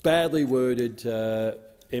badly worded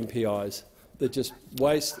MPIs that just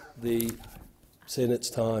waste the Senate's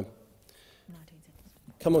time.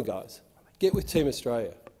 Come on, guys. Get with Team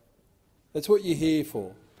Australia. That's what you're here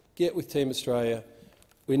for. Get with Team Australia.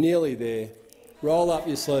 We're nearly there. Roll up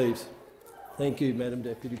your sleeves. Thank you, Madam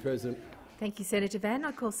Deputy President. Thank you, Senator Van.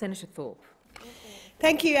 I call Senator Thorpe.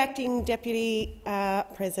 Thank you, Acting Deputy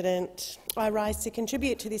President. I rise to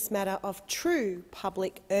contribute to this matter of true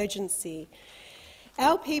public urgency.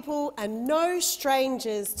 Our people are no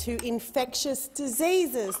strangers to infectious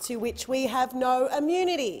diseases to which we have no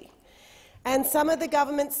immunity. And some of the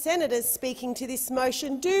government senators speaking to this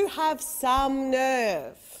motion do have some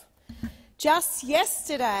nerve. Just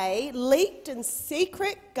yesterday, leaked and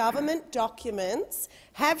secret government documents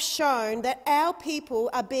have shown that our people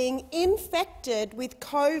are being infected with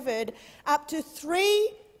COVID up to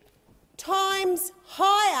 3 times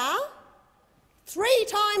higher. 3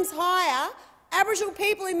 times higher. Aboriginal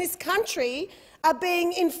people in this country are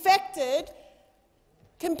being infected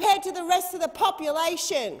compared to the rest of the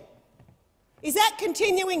population. Is that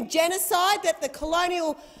continuing genocide that the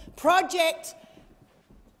colonial project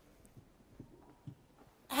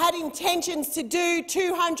had intentions to do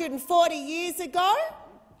 240 years ago?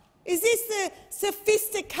 Is this the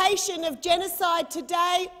sophistication of genocide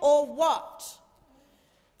today, or what?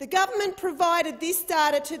 The government provided this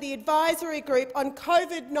data to the advisory group on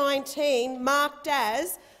COVID-19, marked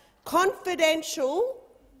as confidential,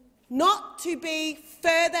 not to be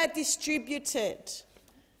further distributed.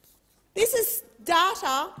 This is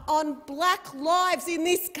data on black lives in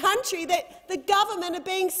this country that the government are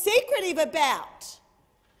being secretive about.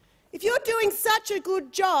 If you're doing such a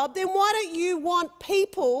good job, then why don't you want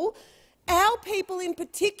people, our people in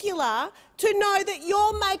particular, to know that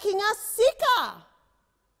you're making us sicker?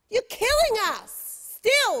 You're killing us,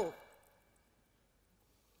 still.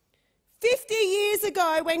 50 years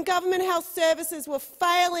ago, when government health services were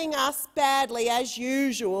failing us badly, as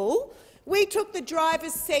usual, we took the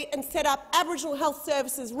driver's seat and set up Aboriginal health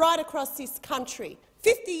services right across this country.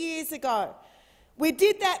 50 years ago. We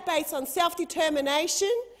did that based on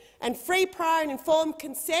self-determination and free, prior and informed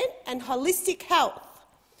consent and holistic health.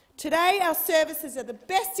 Today, our services are the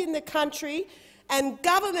best in the country, and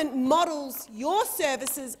government models your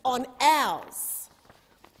services on ours,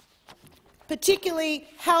 particularly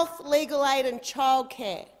health, legal aid and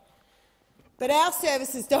childcare. But our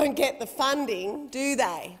services don't get the funding, do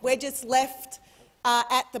they? We're just left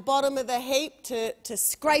at the bottom of the heap to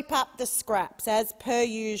scrape up the scraps, as per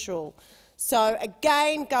usual. So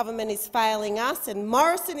again, government is failing us, and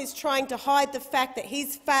Morrison is trying to hide the fact that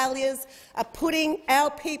his failures are putting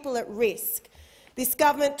our people at risk. This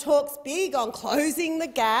government talks big on closing the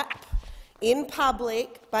gap in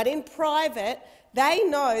public, but in private they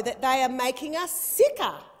know that they are making us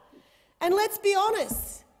sicker. And let's be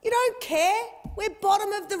honest, you don't care. We're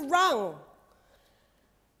bottom of the rung.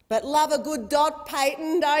 But love a good dot,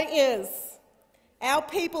 Peyton, don't you? Our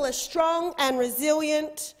people are strong and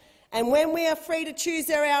resilient, and when we are free to choose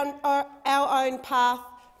our own path,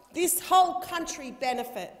 this whole country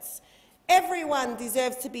benefits. Everyone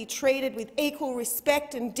deserves to be treated with equal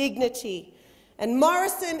respect and dignity. And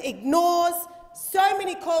Morrison ignores so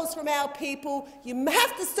many calls from our people. You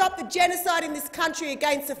have to stop the genocide in this country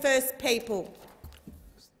against the First People.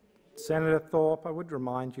 Senator Thorpe, I would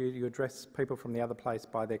remind you to address people from the other place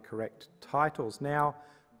by their correct titles. Now,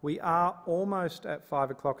 we are almost at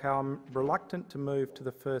 5 o'clock. I'm reluctant to move to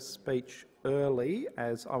the first speech early,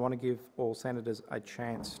 as I want to give all senators a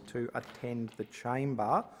chance to attend the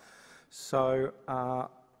chamber. So, are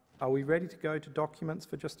we ready to go to documents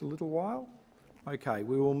for just a little while? Okay,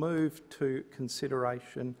 we will move to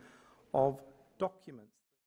consideration of documents.